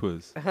be on the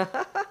quiz.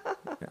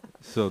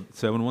 So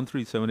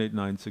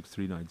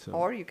 713-789-6397.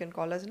 Or you can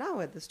call us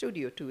now at the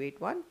studio,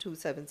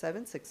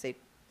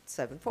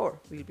 281-277-6874.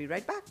 We'll be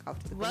right back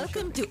after the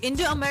Welcome to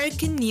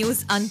Indo-American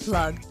News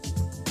Unplugged.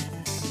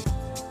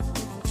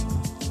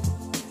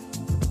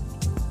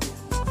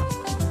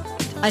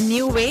 A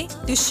new way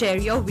to share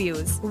your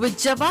views with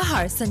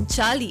Jawahar,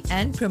 Sanchali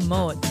and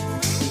Pramod.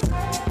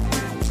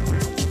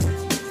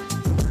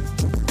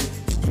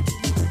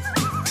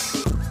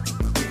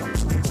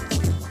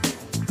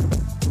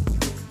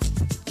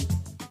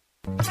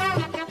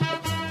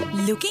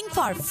 Looking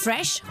for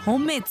fresh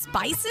homemade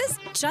spices?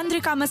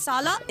 Chandrika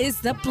Masala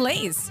is the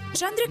place.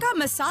 Chandrika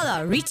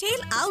Masala retail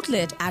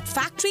outlet at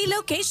factory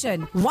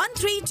location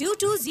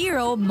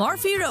 13220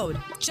 Murphy Road.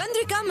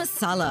 Chandrika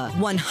Masala,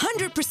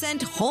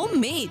 100%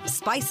 homemade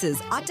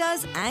spices,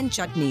 attas and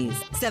chutneys.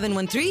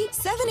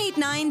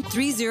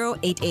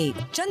 713-789-3088.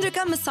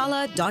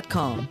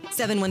 chandrikamasala.com.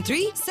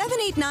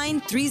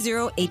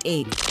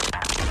 713-789-3088.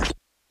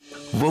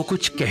 वो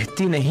कुछ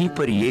कहती नहीं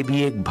पर ये भी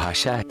एक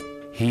भाषा है।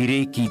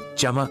 हीरे की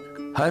चमक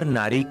हर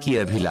नारी की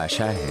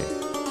अभिलाषा है।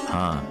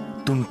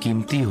 हाँ, तुम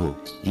कीमती हो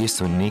ये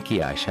सुनने की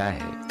आशा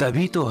है।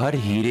 तभी तो हर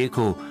हीरे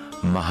को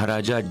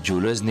महाराजा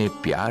ज्वेलर्स ने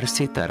प्यार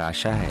से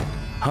तराशा है।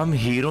 हम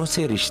हीरों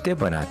से रिश्ते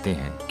बनाते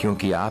हैं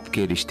क्योंकि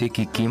आपके रिश्ते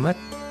की कीमत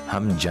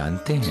हम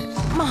जानते हैं।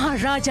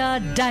 Maharaja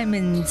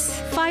Diamonds,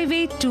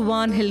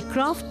 5821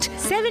 Hillcroft,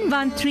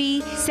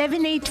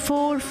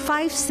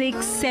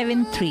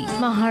 713-784-5673.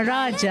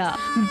 Maharaja,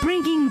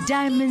 bringing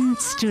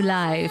diamonds to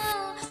life.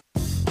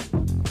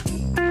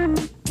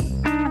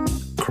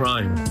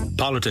 Crime,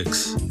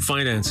 politics,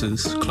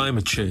 finances,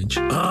 climate change.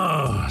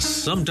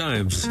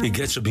 Sometimes it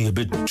gets to be a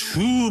bit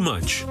too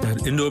much.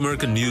 At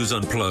Indo-American News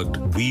Unplugged,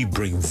 we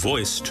bring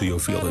voice to your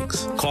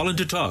feelings. Call in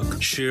to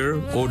talk, share,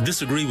 or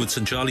disagree with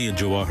Sanchali and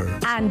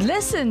Jawahar. And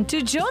listen to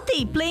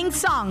Jyoti playing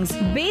songs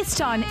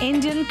based on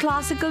Indian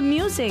classical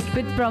music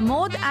with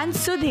Pramod and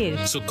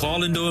Sudhir. So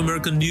call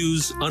Indo-American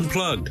News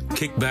Unplugged.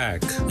 Kick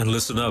back and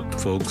listen up,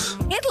 folks.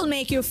 It'll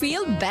make you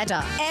feel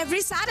better.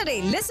 Every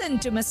Saturday, listen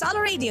to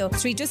Masala Radio,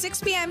 3 to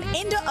 6 p.m.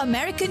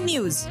 Indo-American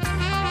News.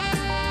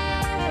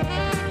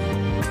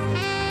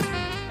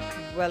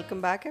 Welcome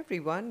back,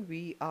 everyone.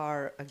 We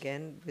are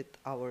again with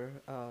our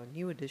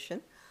new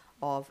edition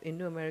of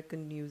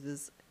Indo-American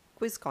News'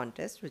 quiz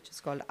contest, which is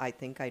called I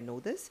Think I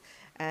Know This.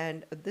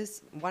 And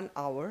this 1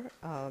 hour,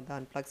 the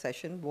Unplugged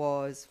session,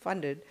 was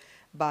funded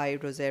by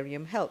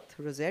Rosarium Health.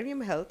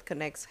 Rosarium Health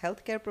connects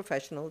healthcare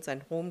professionals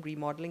and home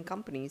remodeling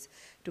companies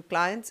to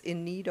clients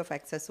in need of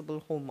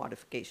accessible home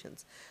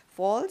modifications.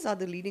 Falls are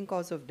the leading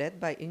cause of death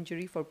by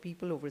injury for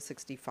people over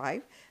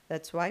 65.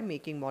 That's why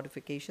making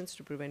modifications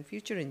to prevent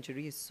future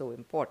injury is so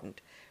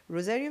important.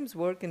 Rosarium's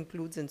work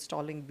includes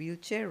installing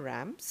wheelchair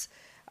ramps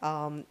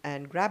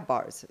and grab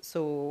bars,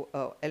 so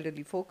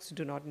elderly folks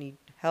do not need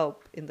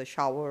help in the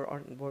shower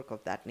or work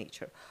of that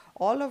nature.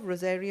 All of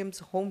Rosarium's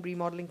home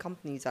remodeling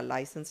companies are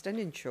licensed and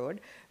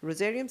insured.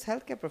 Rosarium's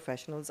healthcare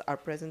professionals are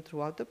present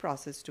throughout the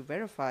process to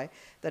verify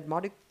that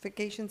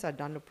modifications are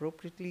done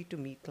appropriately to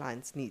meet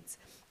clients' needs.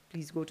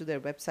 Please go to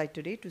their website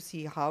today to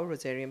see how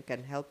Rosarium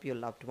can help your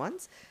loved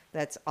ones.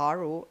 That's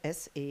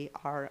ROSARIUM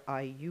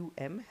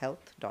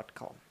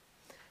health.com.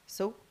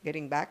 So,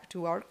 getting back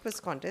to our quiz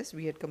contest,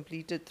 we had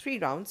completed 3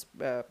 rounds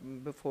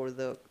before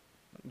the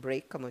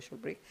break, commercial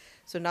break.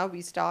 So now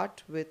we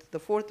start with the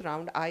 4th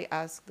round. I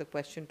ask the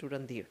question to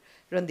Randhir.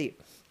 Randhir,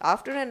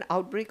 after an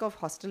outbreak of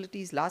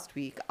hostilities last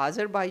week,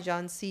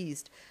 Azerbaijan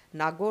seized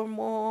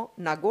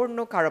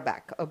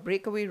Nagorno-Karabakh, a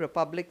breakaway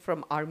republic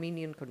from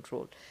Armenian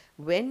control.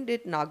 When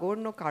did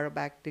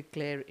Nagorno-Karabakh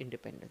declare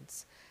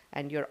independence?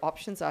 And your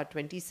options are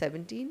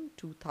 2017,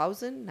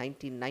 2000,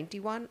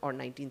 1991, or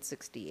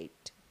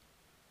 1968.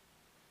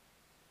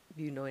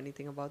 Do you know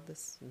anything about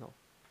this? No.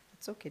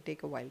 It's okay.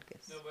 Take a wild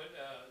guess. No, but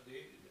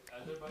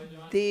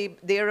Azerbaijan?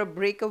 They are a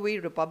breakaway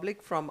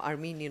republic from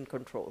Armenian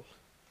control.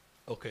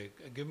 Okay.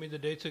 Give me the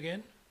dates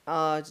again.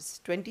 It's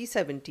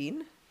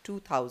 2017,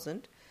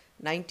 2000,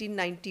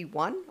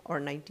 1991, or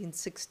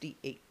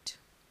 1968.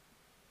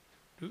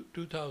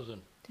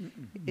 2000.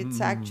 It's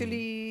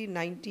actually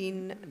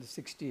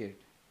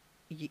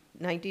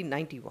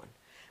 1991.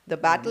 The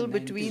battle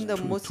between the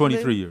Muslim...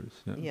 23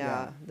 years.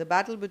 The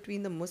battle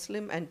between the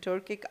Muslim and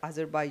Turkic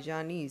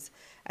Azerbaijanis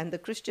and the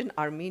Christian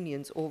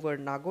Armenians over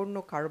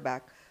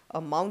Nagorno-Karabakh, a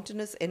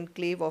mountainous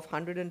enclave of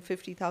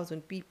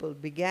 150,000 people,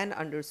 began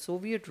under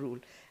Soviet rule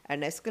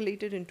and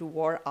escalated into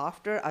war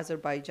after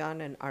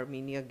Azerbaijan and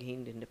Armenia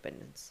gained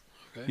independence.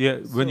 Okay. Yeah,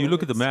 when you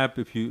look at the map,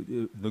 if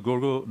you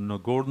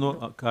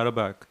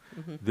Nagorno-Karabakh,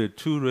 they're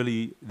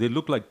they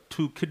look like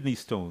 2 kidney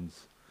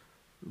stones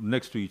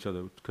next to each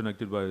other,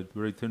 connected by a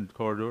very thin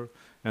corridor,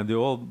 and they're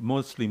all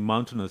mostly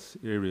mountainous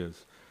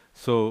areas.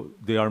 So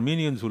the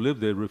Armenians who live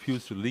there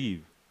refused to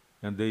leave,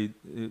 and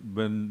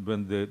when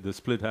the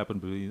split happened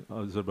between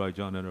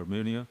Azerbaijan and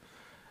Armenia,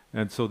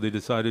 and so they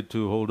decided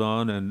to hold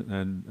on,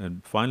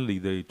 and finally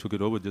they took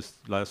it over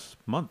just last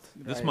month,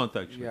 this month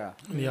actually. Yeah.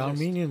 The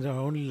Armenians are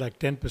only like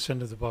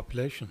 10% of the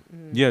population.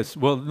 Yes,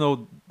 well,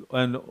 no,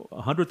 and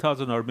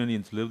 100,000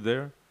 Armenians live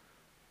there.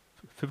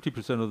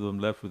 50% of them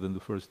left within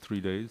the first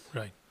 3 days.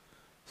 Right.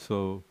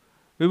 So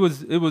it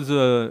was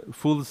a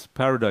fool's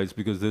paradise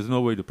because there's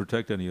no way to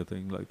protect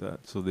anything like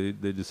that. So they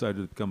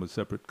decided to become a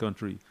separate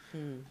country,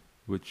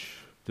 which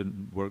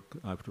didn't work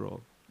after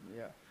all.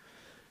 Yeah.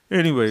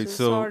 Anyway,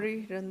 so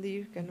sorry,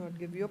 Randhir, cannot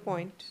give you a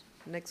point.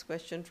 Next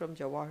question from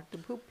Jawahar to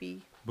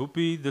Bhoopi.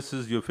 Bhoopi, this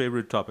is your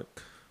favorite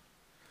topic.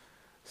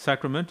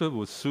 Sacramento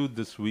was sued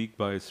this week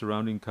by a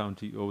surrounding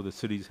county over the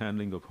city's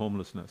handling of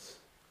homelessness.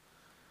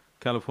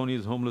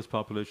 California's homeless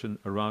population,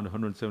 around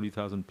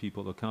 170,000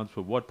 people, accounts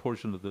for what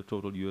portion of the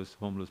total U.S.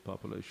 homeless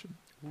population?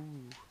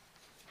 Ooh.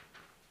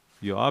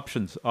 Your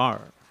options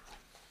are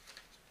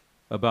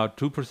about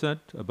 2%,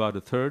 about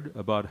a third,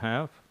 about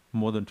half,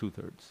 more than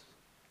 2/3.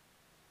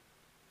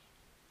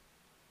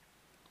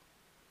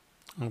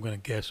 I'm going to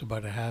guess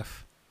about a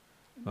half.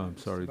 I'm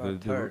sorry,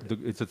 third.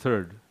 it's a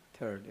third.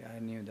 Third, yeah, I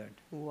knew that.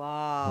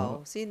 Wow.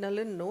 Oh. See,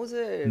 Nalin knows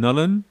it.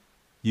 Nalin,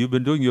 you've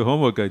been doing your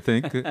homework, I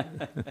think.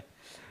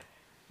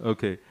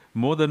 Okay.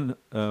 More than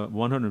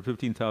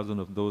 115,000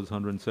 of those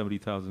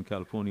 170,000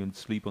 Californians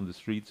sleep on the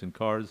streets, in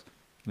cars,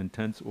 in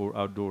tents, or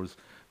outdoors,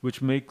 which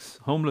makes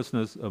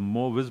homelessness a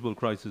more visible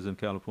crisis in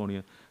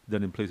California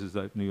than in places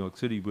like New York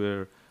City,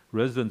 where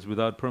residents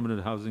without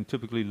permanent housing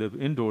typically live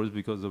indoors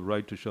because of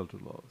right to shelter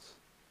laws.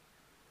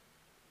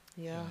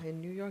 Yeah, in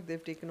New York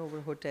they've taken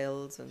over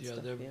hotels and Yeah,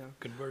 stuff. they've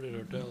converted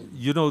hotels.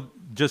 You know,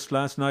 just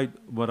last night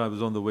when I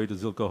was on the way to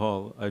Zilka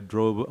Hall, I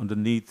drove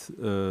underneath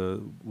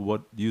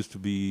what used to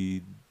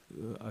be,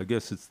 I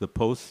guess it's the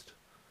Post,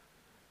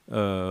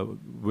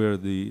 where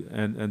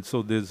and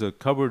so there's a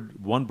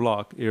covered one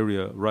block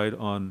area right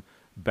on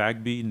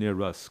Bagby near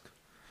Rusk.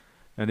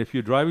 And if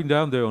you're driving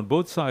down there on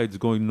both sides,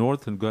 going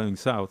north and going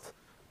south,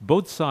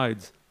 both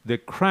sides, they're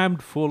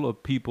crammed full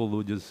of people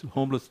who just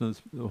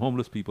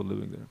homeless people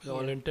living there. They're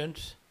all in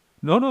tents?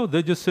 No,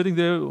 they're just sitting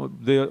there.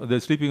 They're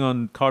sleeping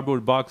on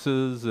cardboard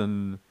boxes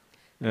and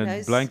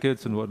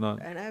blankets and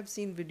whatnot. And I've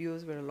seen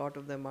videos where a lot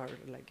of them are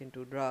like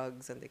into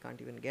drugs and they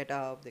can't even get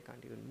up, they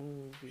can't even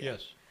move. Yeah.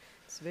 Yes.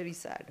 It's very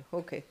sad.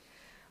 Okay.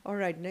 All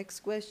right, next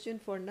question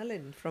for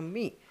Nalin from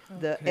me.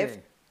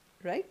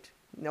 Right?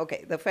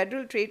 Okay. The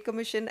Federal Trade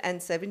Commission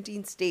and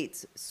 17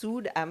 states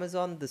sued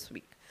Amazon this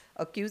week,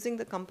 accusing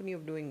the company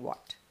of doing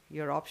what?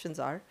 Your options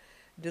are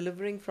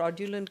delivering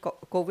fraudulent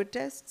COVID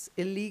tests,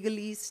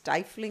 illegally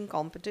stifling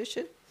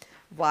competition,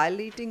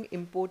 violating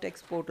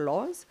import-export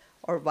laws,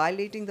 or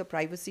violating the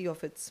privacy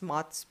of its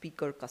smart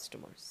speaker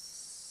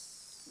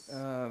customers.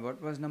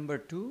 What was number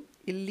 2?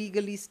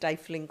 Illegally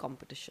stifling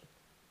competition.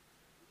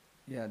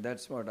 Yeah,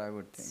 that's what I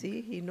would think.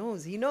 See, he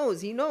knows.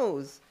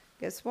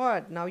 Guess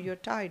what? Now you're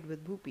tied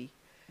with Bhoopy.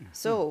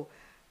 So,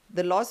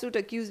 the lawsuit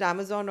accused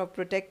Amazon of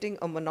protecting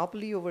a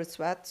monopoly over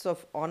swaths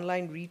of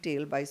online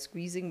retail by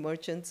squeezing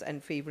merchants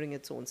and favoring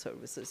its own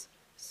services.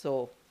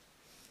 So,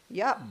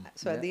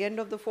 at the end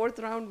of the 4th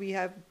round, we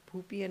have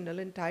Bhoopy and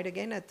Nalin tied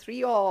again at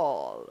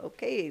 3-all.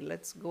 Okay,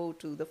 let's go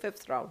to the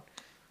 5th round.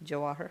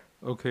 Jawahar.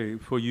 Okay,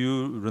 for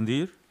you,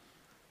 Randhir,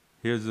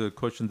 here's a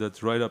question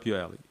that's right up your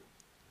alley.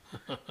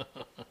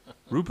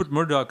 Rupert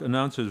Murdoch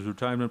announces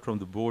retirement from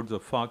the boards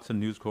of Fox and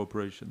News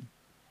Corporation.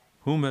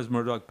 Whom has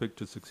Murdoch picked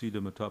to succeed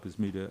him atop his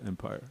media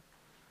empire?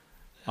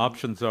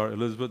 Options are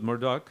Elizabeth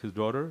Murdoch, his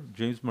daughter,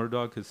 James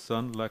Murdoch, his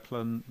son,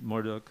 Lachlan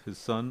Murdoch, his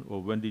son, or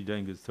Wendy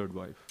Deng, his third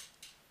wife.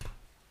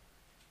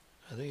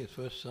 I think his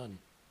first son.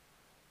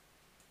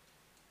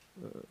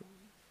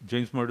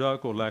 James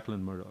Murdoch or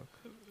Lachlan Murdoch?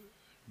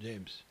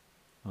 James.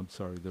 I'm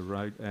sorry, the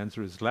right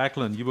answer is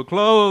Lachlan. You were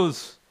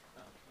close.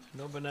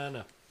 No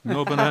banana.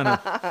 No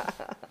banana.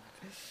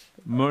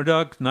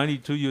 Murdoch,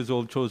 92 years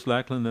old, chose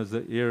Lachlan as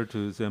the heir to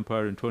his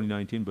empire in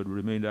 2019, but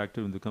remained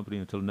active in the company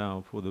until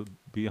now. For the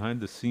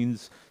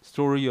behind-the-scenes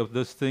story of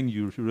this thing,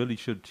 you really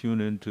should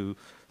tune into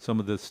some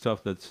of the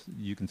stuff that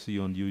you can see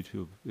on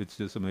YouTube. It's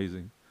just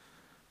amazing.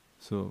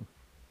 So,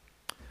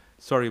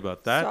 sorry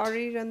about that.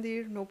 Sorry,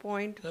 Randhir, no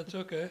point. That's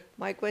okay.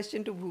 My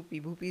question to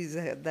Bhoopy. Bhoopy's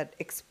that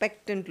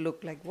expectant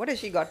look, like, what has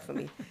she got for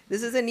me?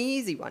 This is an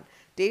easy one.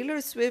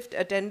 Taylor Swift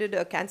attended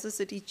a Kansas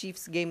City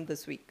Chiefs game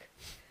this week.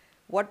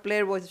 What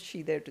player was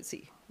she there to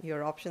see?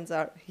 Your options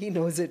are, he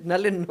knows it,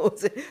 Nalin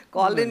knows it,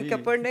 Colin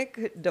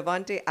Kaepernick,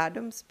 Davante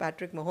Adams,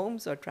 Patrick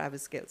Mahomes, or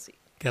Travis Kelce.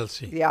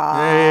 Kelce.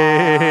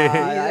 Yeah.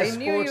 Hey, I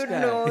knew you'd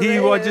know He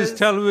this. watches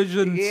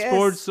television,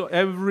 sports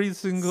every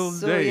single day.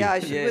 So yeah,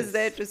 she was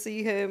there to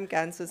see him,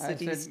 Kansas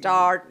City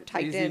star,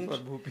 tight end.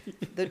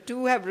 The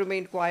two have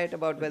remained quiet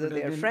about whether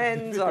they are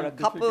friends or a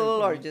couple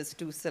or just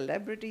two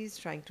celebrities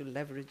trying to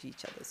leverage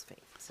each other's fame.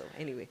 So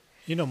anyway.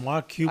 You know,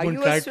 Mark Cuban Are you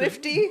tried a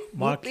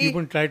Swiftie?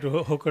 Cuban tried to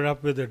hook her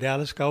up with the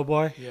Dallas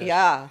Cowboy. Yes.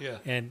 Yeah.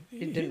 And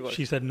it didn't work.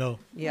 She said no.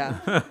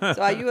 Yeah.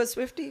 So are you a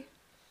Swiftie?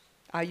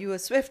 Are you a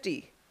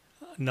Swiftie?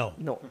 No.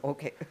 No.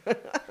 Okay.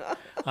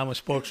 I'm a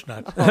sports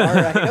nut. All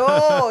right.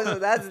 Oh, so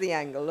that's the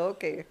angle.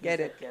 Okay. Get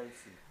it.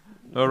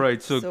 All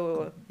right.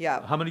 So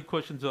yeah. How many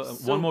questions? So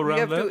one more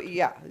round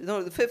left?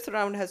 No, the 5th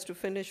round has to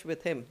finish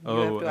with him. You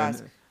have to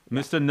ask.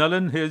 Mr.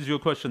 Nalin, here's your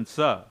question,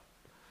 sir.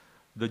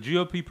 The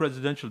GOP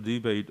presidential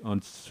debate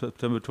on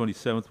September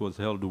 27th was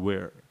held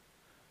where?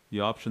 The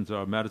options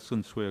are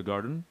Madison Square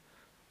Garden,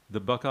 the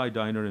Buckeye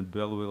Diner in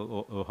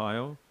Belleville,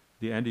 Ohio,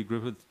 the Andy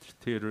Griffith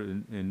Theater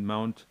in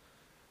Mount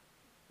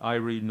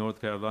Airy,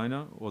 North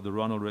Carolina, or the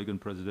Ronald Reagan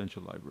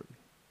Presidential Library.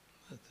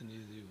 That's an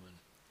easy one.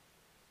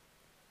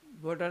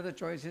 What are the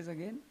choices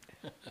again?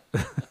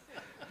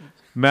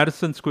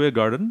 Madison Square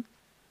Garden,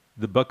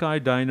 the Buckeye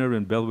Diner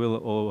in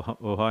Belleville,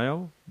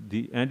 Ohio,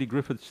 the Andy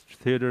Griffith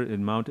Theater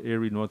in Mount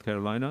Airy, North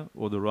Carolina,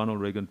 or the Ronald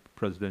Reagan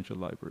Presidential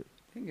Library?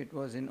 I think it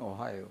was in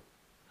Ohio.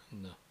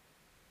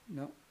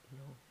 No.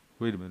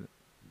 Wait a minute.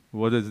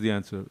 What is the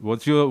answer?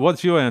 What's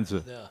your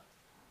answer? Yeah.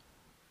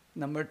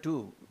 Number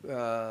 2.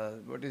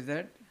 What is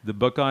that? The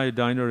Buckeye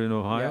Diner in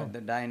Ohio? Yeah,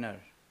 the diner.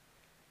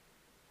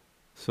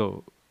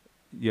 So,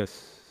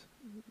 yes,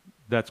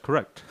 that's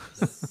correct.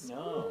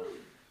 No.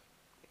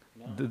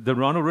 The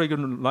Ronald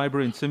Reagan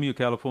Library in Simi,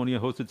 California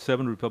hosted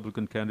 7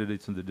 Republican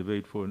candidates in the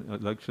debate for an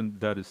election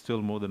that is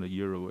still more than a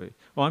year away.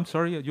 Oh, I'm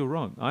sorry, you're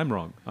wrong. I'm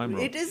wrong.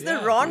 It is the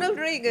Ronald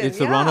Reagan. It's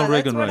the Ronald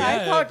Reagan, right?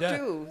 right? I thought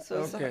too.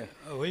 So okay.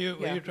 Were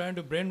you trying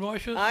to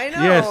brainwash us? I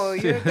know.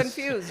 Yes, you're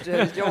confused,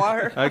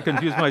 Jawahar. I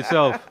confused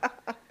myself.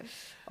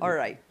 All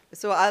right.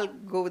 So I'll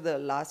go with the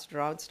last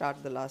round,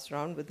 start the last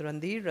round with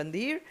Randhir.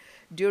 Randhir,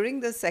 During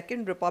the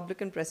second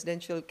Republican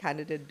presidential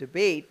candidate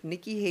debate,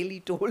 Nikki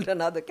Haley told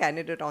another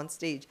candidate on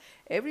stage,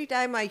 "Every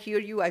time I hear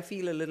you, I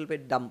feel a little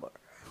bit dumber."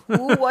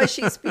 Who was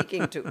she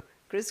speaking to?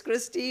 Chris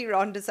Christie,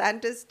 Ron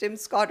DeSantis, Tim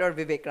Scott, or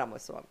Vivek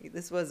Ramaswamy?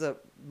 This was a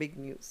big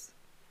news.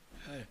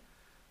 Hey.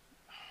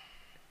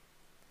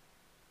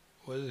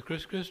 Was it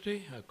Chris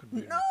Christie? I could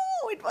be No,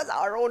 it was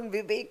our own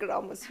Vivek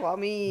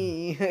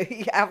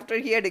Ramaswamy. After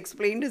he had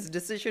explained his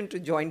decision to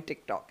join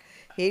TikTok,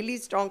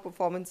 Haley's strong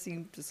performance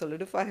seemed to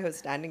solidify her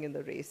standing in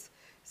the race.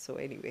 So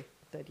anyway,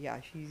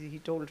 he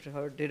told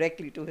her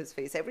directly to his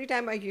face, "Every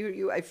time I hear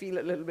you, I feel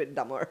a little bit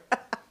dumber."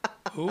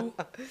 Who?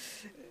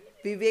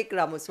 Vivek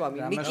Ramaswamy.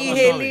 Nikki Ramaswamy.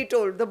 Haley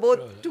told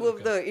two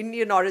of the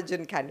Indian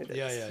origin candidates.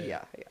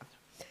 Yeah.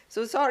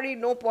 So sorry,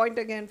 no point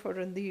again for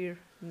Randhir.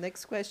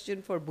 Next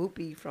question for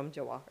Bhoopi from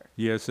Jawahar.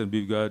 Yes, and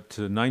we've got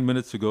 9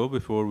 minutes to go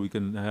before we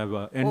can have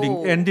an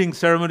ending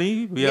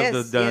ceremony. We have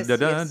the da.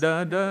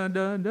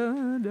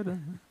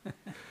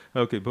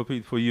 Okay,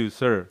 Bhoopi, for you,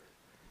 sir.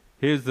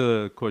 Here's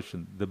the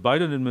question. The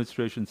Biden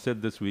administration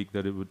said this week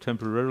that it would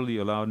temporarily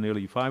allow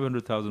nearly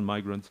 500,000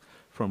 migrants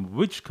from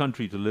which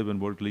country to live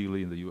and work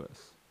legally in the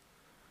U.S.?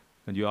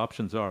 And your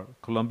options are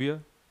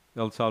Colombia,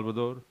 El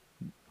Salvador,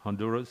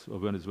 Honduras, or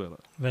Venezuela.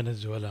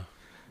 Venezuela.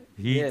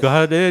 He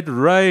got it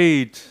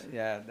right.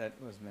 Yeah, that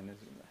was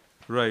Venezuela.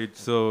 Right.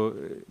 So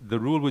the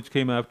rule which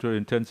came after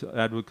intense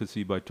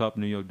advocacy by top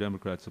New York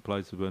Democrats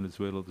applies to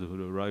Venezuelans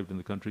who arrived in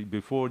the country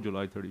before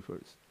July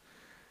 31st.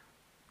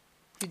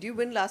 Did you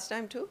win last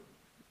time too?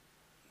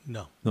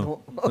 No.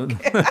 No. Oh,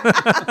 okay.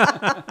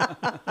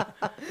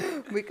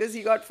 Because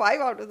he got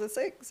 5 out of the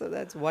 6, so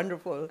that's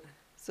wonderful.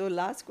 So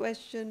last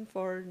question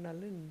for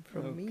Nalin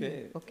from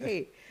me.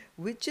 Okay.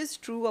 Which is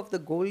true of The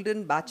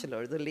Golden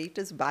Bachelor, the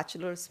latest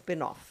Bachelor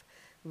spin-off,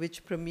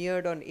 which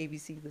premiered on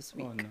ABC this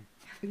week? Oh, no.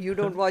 You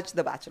don't watch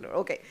The Bachelor.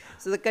 Okay.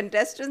 So the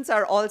contestants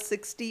are all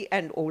 60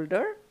 and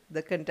older.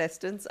 The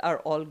contestants are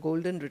all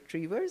golden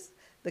retrievers.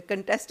 The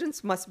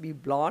contestants must be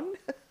blonde.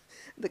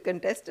 The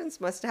contestants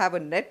must have a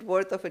net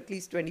worth of at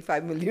least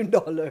 $25 million.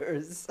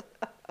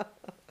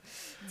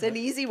 It's an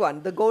easy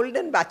one. The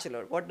Golden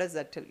Bachelor. What does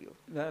that tell you?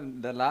 Well,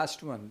 the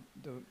last one,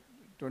 the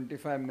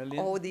 25 million.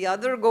 Oh, the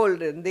other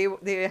golden.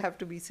 They have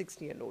to be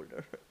 60 and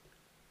older.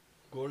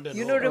 Golden.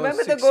 You know,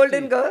 remember the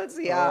Golden Girls?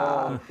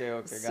 Yeah. Oh,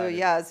 okay, So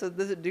yeah, so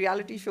the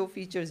reality show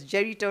features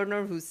Jerry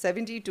Turner, who's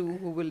 72,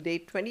 who will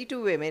date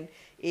 22 women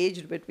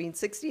aged between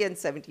 60 and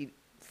 75.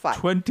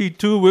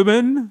 22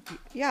 women?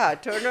 Yeah,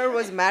 Turner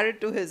was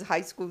married to his high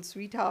school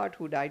sweetheart,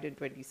 who died in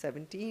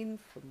 2017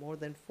 for more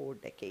than 4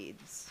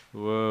 decades.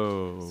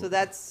 Whoa. So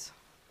that's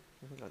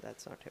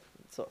not him.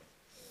 So,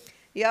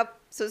 yep.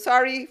 So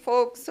sorry,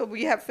 folks. So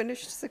we have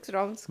finished 6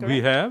 rounds, correct? We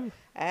have?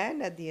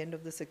 And at the end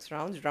of the 6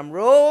 rounds, drum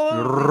roll,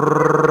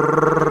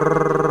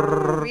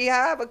 we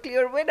have a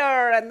clear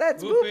winner, and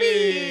that's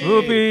Bhoopi.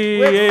 Bhoopi!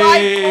 With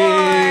 5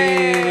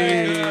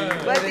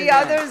 points. But the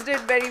others did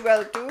very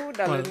well too.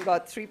 Nalin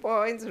got 3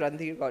 points,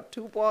 Randhir got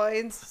 2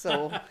 points.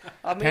 So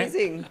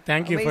amazing.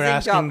 Thank you for Amazing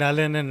asking job.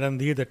 Nalin and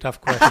Randhir the tough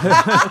questions.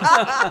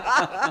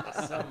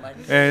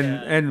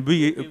 And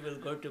we will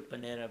go to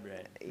Panera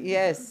Bread.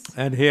 Yes.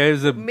 And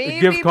here's a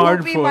Maybe gift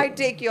card Bhoopi for. might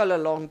take you all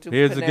along to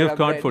Here's Panera a gift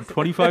card Bread. for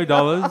 $25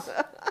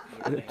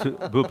 to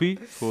Bhoopi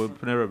for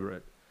Panera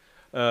Bread,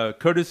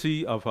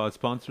 courtesy of our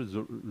sponsor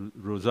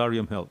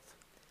Rosarium Health.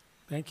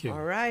 Thank you.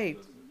 All right.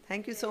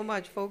 Thank you so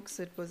much, folks.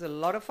 It was a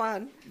lot of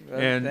fun.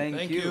 And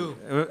thank you.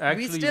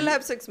 Actually, we still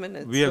have 6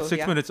 minutes. We have so 6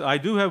 yeah. minutes. I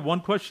do have one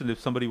question if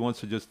somebody wants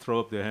to just throw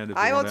up their hand. If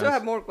I they want also to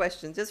have ask. more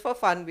questions. Just for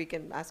fun, we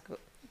can ask.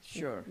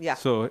 Sure. Yeah.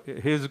 So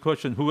here's a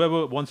question.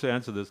 Whoever wants to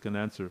answer this can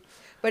answer.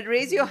 But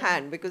raise your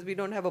hand because we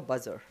don't have a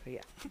buzzer.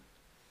 Yeah.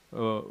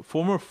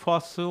 Former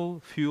fossil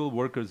fuel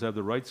workers have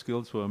the right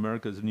skills for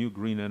America's new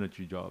green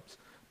energy jobs.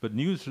 But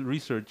new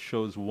research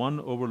shows one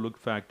overlooked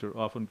factor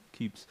often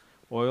keeps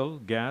oil,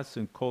 gas,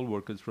 and coal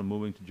workers from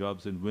moving to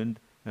jobs in wind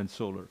and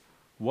solar.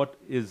 What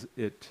is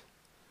it?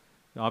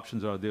 The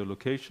options are their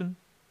location,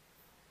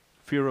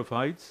 fear of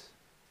heights,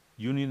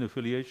 union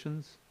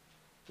affiliations,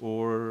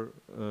 or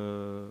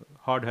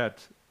hard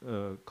hat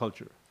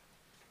culture.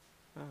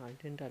 I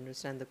didn't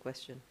understand the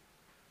question.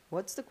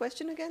 What's the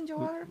question again,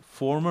 Jawahar?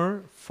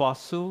 Former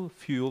fossil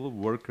fuel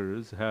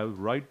workers have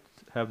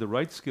the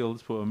right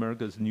skills for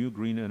America's new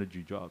green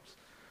energy jobs.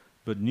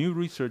 But new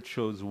research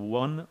shows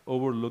one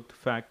overlooked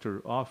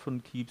factor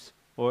often keeps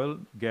oil,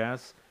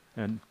 gas,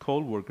 and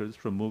coal workers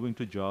from moving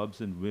to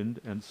jobs in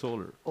wind and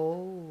solar.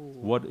 Oh.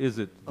 What is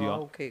it?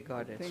 Okay,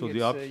 got it. I think So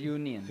it's the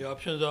union. The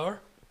options are?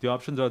 The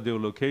options are their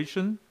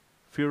location,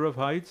 fear of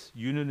heights,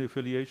 union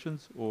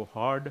affiliations, or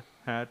hard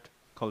hat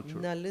culture.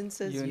 Nalin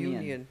says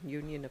union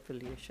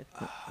affiliation.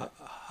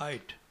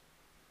 Height.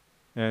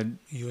 And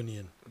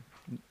union.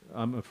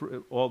 I'm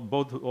afraid all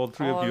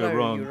three of you All are are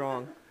wrong. you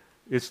wrong.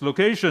 It's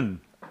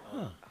location.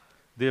 Huh.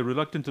 They are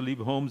reluctant to leave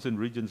homes in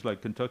regions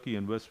like Kentucky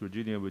and West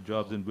Virginia where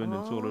jobs in wind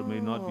and solar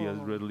may not be as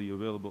readily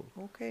available.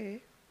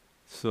 Okay.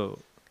 So,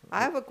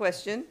 I have a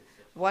question.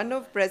 One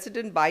of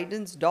President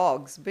Biden's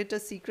dogs bit a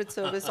Secret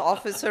Service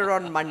officer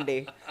on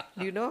Monday.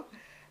 Do you know?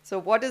 So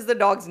what is the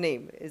dog's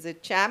name? Is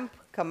it Champ,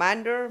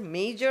 Commander,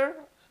 Major,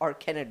 or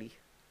Kennedy?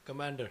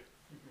 Commander.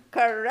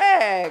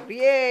 Correct.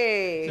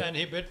 Yay. And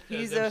he bit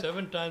He's them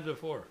 7 times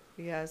before.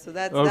 Yeah, so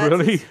that's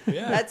really?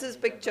 That's his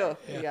picture.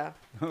 Yeah.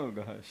 Oh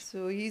gosh.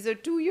 So he's a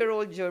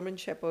 2-year-old German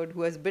Shepherd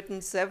who has bitten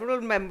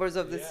several members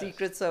of the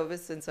Secret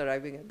Service since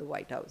arriving at the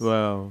White House.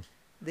 Wow.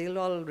 They'll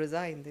all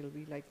resign. They'll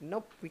be like,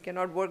 nope, we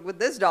cannot work with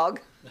this dog.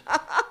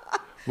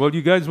 Well,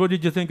 you guys, what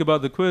did you think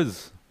about the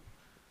quiz?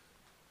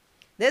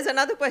 There's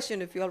another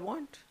question if you all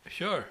want.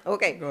 Sure.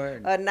 Okay. Go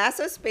ahead. A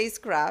NASA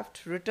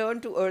spacecraft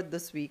returned to Earth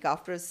this week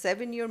after a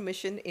 7-year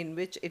mission in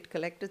which it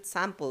collected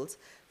samples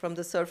from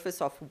the surface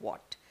of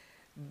what?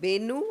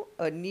 Bennu,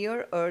 a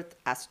near-Earth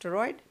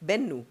asteroid.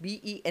 Bennu,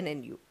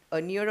 Bennu,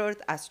 a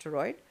near-Earth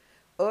asteroid.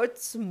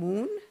 Earth's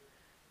moon,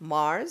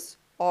 Mars,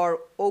 or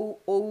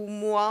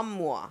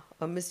Oumuamua,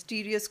 a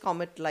mysterious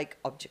comet-like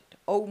object.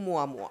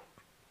 Oumuamua.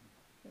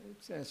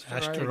 It's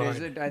asteroid.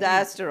 Is it? The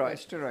asteroid.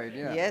 Asteroid,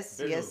 yeah.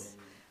 Yes, yes.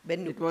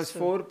 Bennu. It was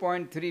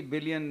 4.3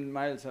 billion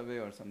miles away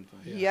or something.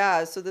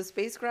 Yeah, so the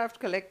spacecraft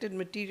collected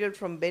material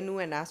from Bennu,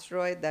 an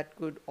asteroid that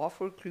could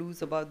offer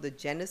clues about the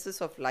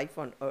genesis of life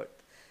on Earth.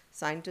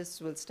 Scientists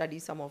will study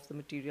some of the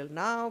material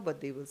now, but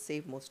they will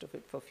save most of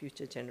it for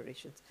future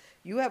generations.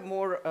 You have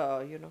more,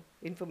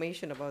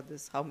 information about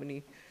this, how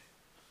many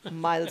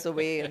miles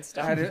away and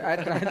stuff. I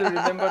try to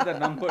remember the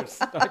numbers.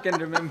 I can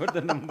remember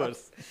the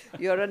numbers.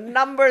 You're a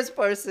numbers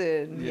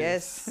person.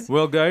 Yes.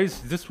 Well,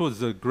 guys, this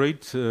was a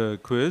great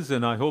quiz,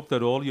 and I hope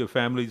that all your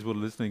families were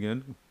listening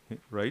in.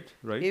 Right?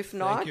 If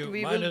not,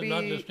 we Mine will is be...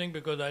 not listening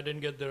because I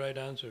didn't get the right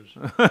answers.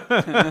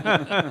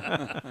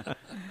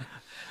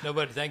 No,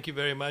 but thank you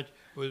very much.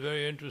 It was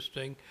very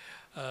interesting.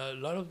 A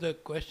lot of the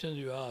questions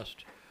you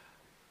asked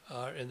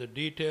are in the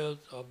details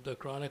of the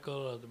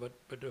chronicle, but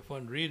if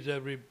one reads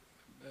every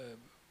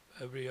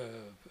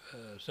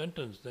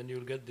sentence, then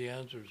you'll get the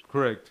answers.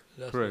 Correct.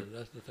 That's Correct.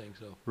 That's the thing.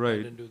 So right.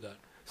 I didn't do that.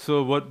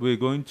 So what we're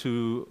going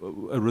to,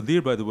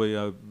 Randhir, by the way,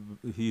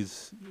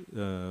 he's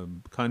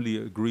kindly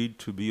agreed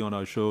to be on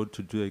our show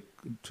to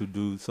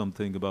do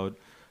something about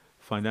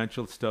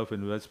financial stuff,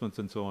 investments,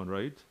 and so on.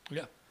 Right?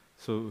 Yeah.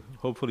 So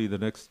hopefully the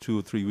next 2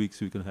 or 3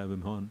 weeks we can have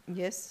him on.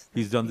 Yes.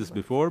 He's done this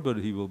before, but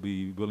he will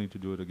be willing to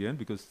do it again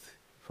because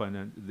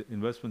the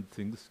investment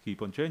things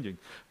keep on changing.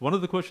 One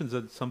of the questions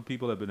that some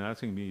people have been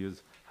asking me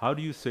is, how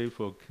do you save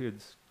for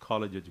kids'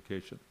 college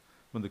education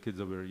when the kids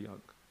are very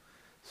young?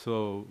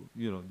 So,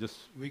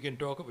 just... We can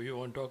talk about, you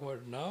want to talk about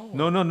it now?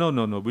 No.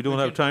 We don't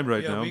have time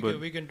right now.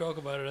 We can talk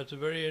about it. That's a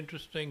very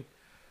interesting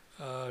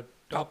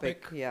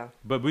topic. Yeah.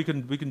 But we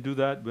can do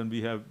that when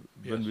we're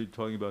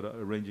talking about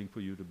arranging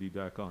for you to be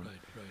back on. Right.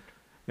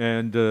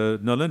 And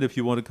Nalin, if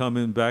you want to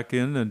come back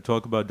in and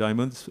talk about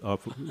diamonds,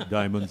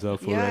 diamonds are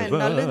forever.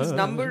 Yeah, and Nalin's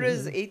number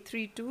is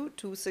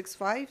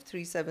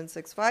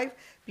 832-265-3765.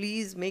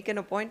 Please make an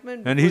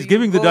appointment. And he's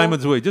giving the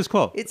diamonds away. Just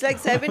call. It's like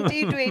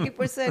 70 to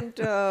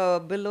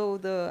 80% below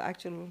the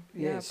actual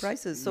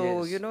prices.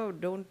 So,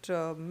 don't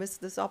miss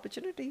this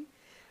opportunity.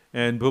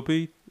 And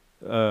Bhupi,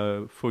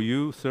 for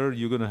you, sir,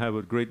 you're going to have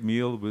a great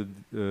meal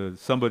with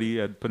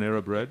somebody at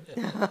Panera Bread.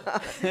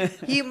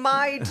 He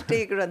might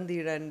take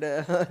Randhir and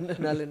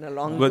Nalin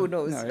along. Who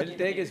knows? No, he'll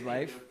take his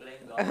wife.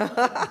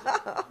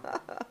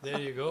 There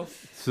you go.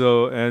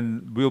 So,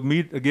 and we'll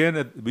meet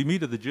again. We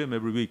meet at the gym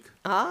every week.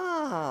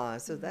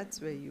 So that's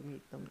where you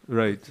meet them.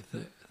 Right.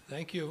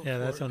 Thank you. Yeah,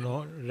 that's a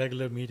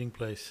regular meeting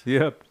place.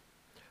 Yep.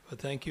 Well,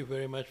 thank you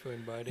very much for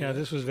inviting us. Yeah,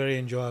 this was very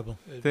enjoyable.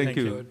 Thank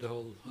you. Enjoyed the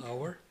whole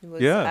hour. It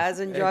was as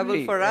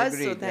enjoyable for us,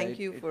 so thank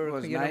you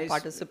for nice.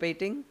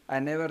 participating. I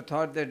never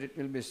thought that it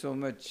will be so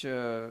much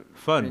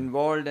fun,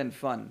 involved and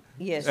fun.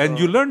 Yes. And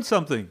you learned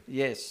something.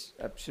 Yes,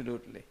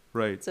 absolutely.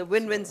 Right. It's a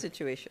win-win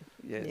situation.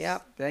 Yes. Yeah.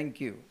 Thank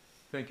you.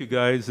 Thank you,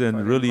 guys,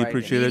 and really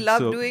appreciate it. We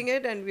love doing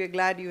it, and we're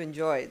glad you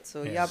enjoy it.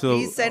 So,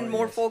 please send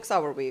more folks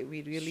our way.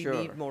 We really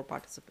need more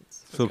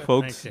participants. So,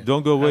 folks,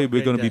 don't go away.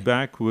 We're going to be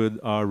back with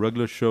our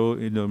regular show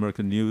in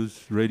American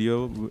News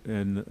Radio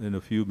in a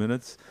few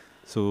minutes.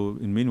 So,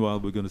 meanwhile,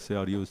 we're going to say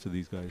adios to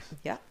these guys.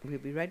 Yeah, we'll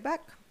be right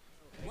back.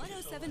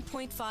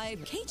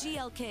 107.5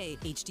 KGLK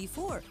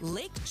HD4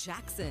 Lake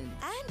Jackson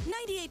and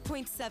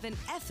 98.7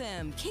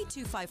 FM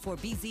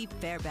K254BZ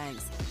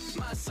Fairbanks.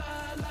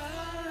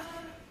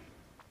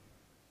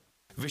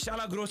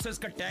 Vishala grocers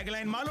का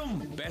tagline मालूम?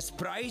 Best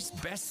price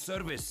best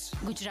service.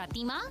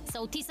 Gujarati मां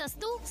सौथी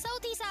सस्तु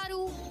सौथी सारू.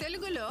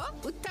 తెలుగులో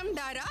ఉత్తమ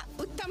ధర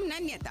ఉత్తమ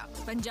నాణ్యత.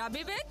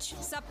 పంజాబీ ਵਿੱਚ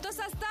ਸਭ ਤੋਂ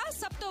ਸਸਤਾ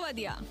ਸਭ ਤੋਂ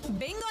ਵਧੀਆ.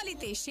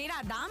 ਬెంగాਲੀতে সেরা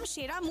দাম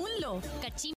সেরা মূল্য. कच्ची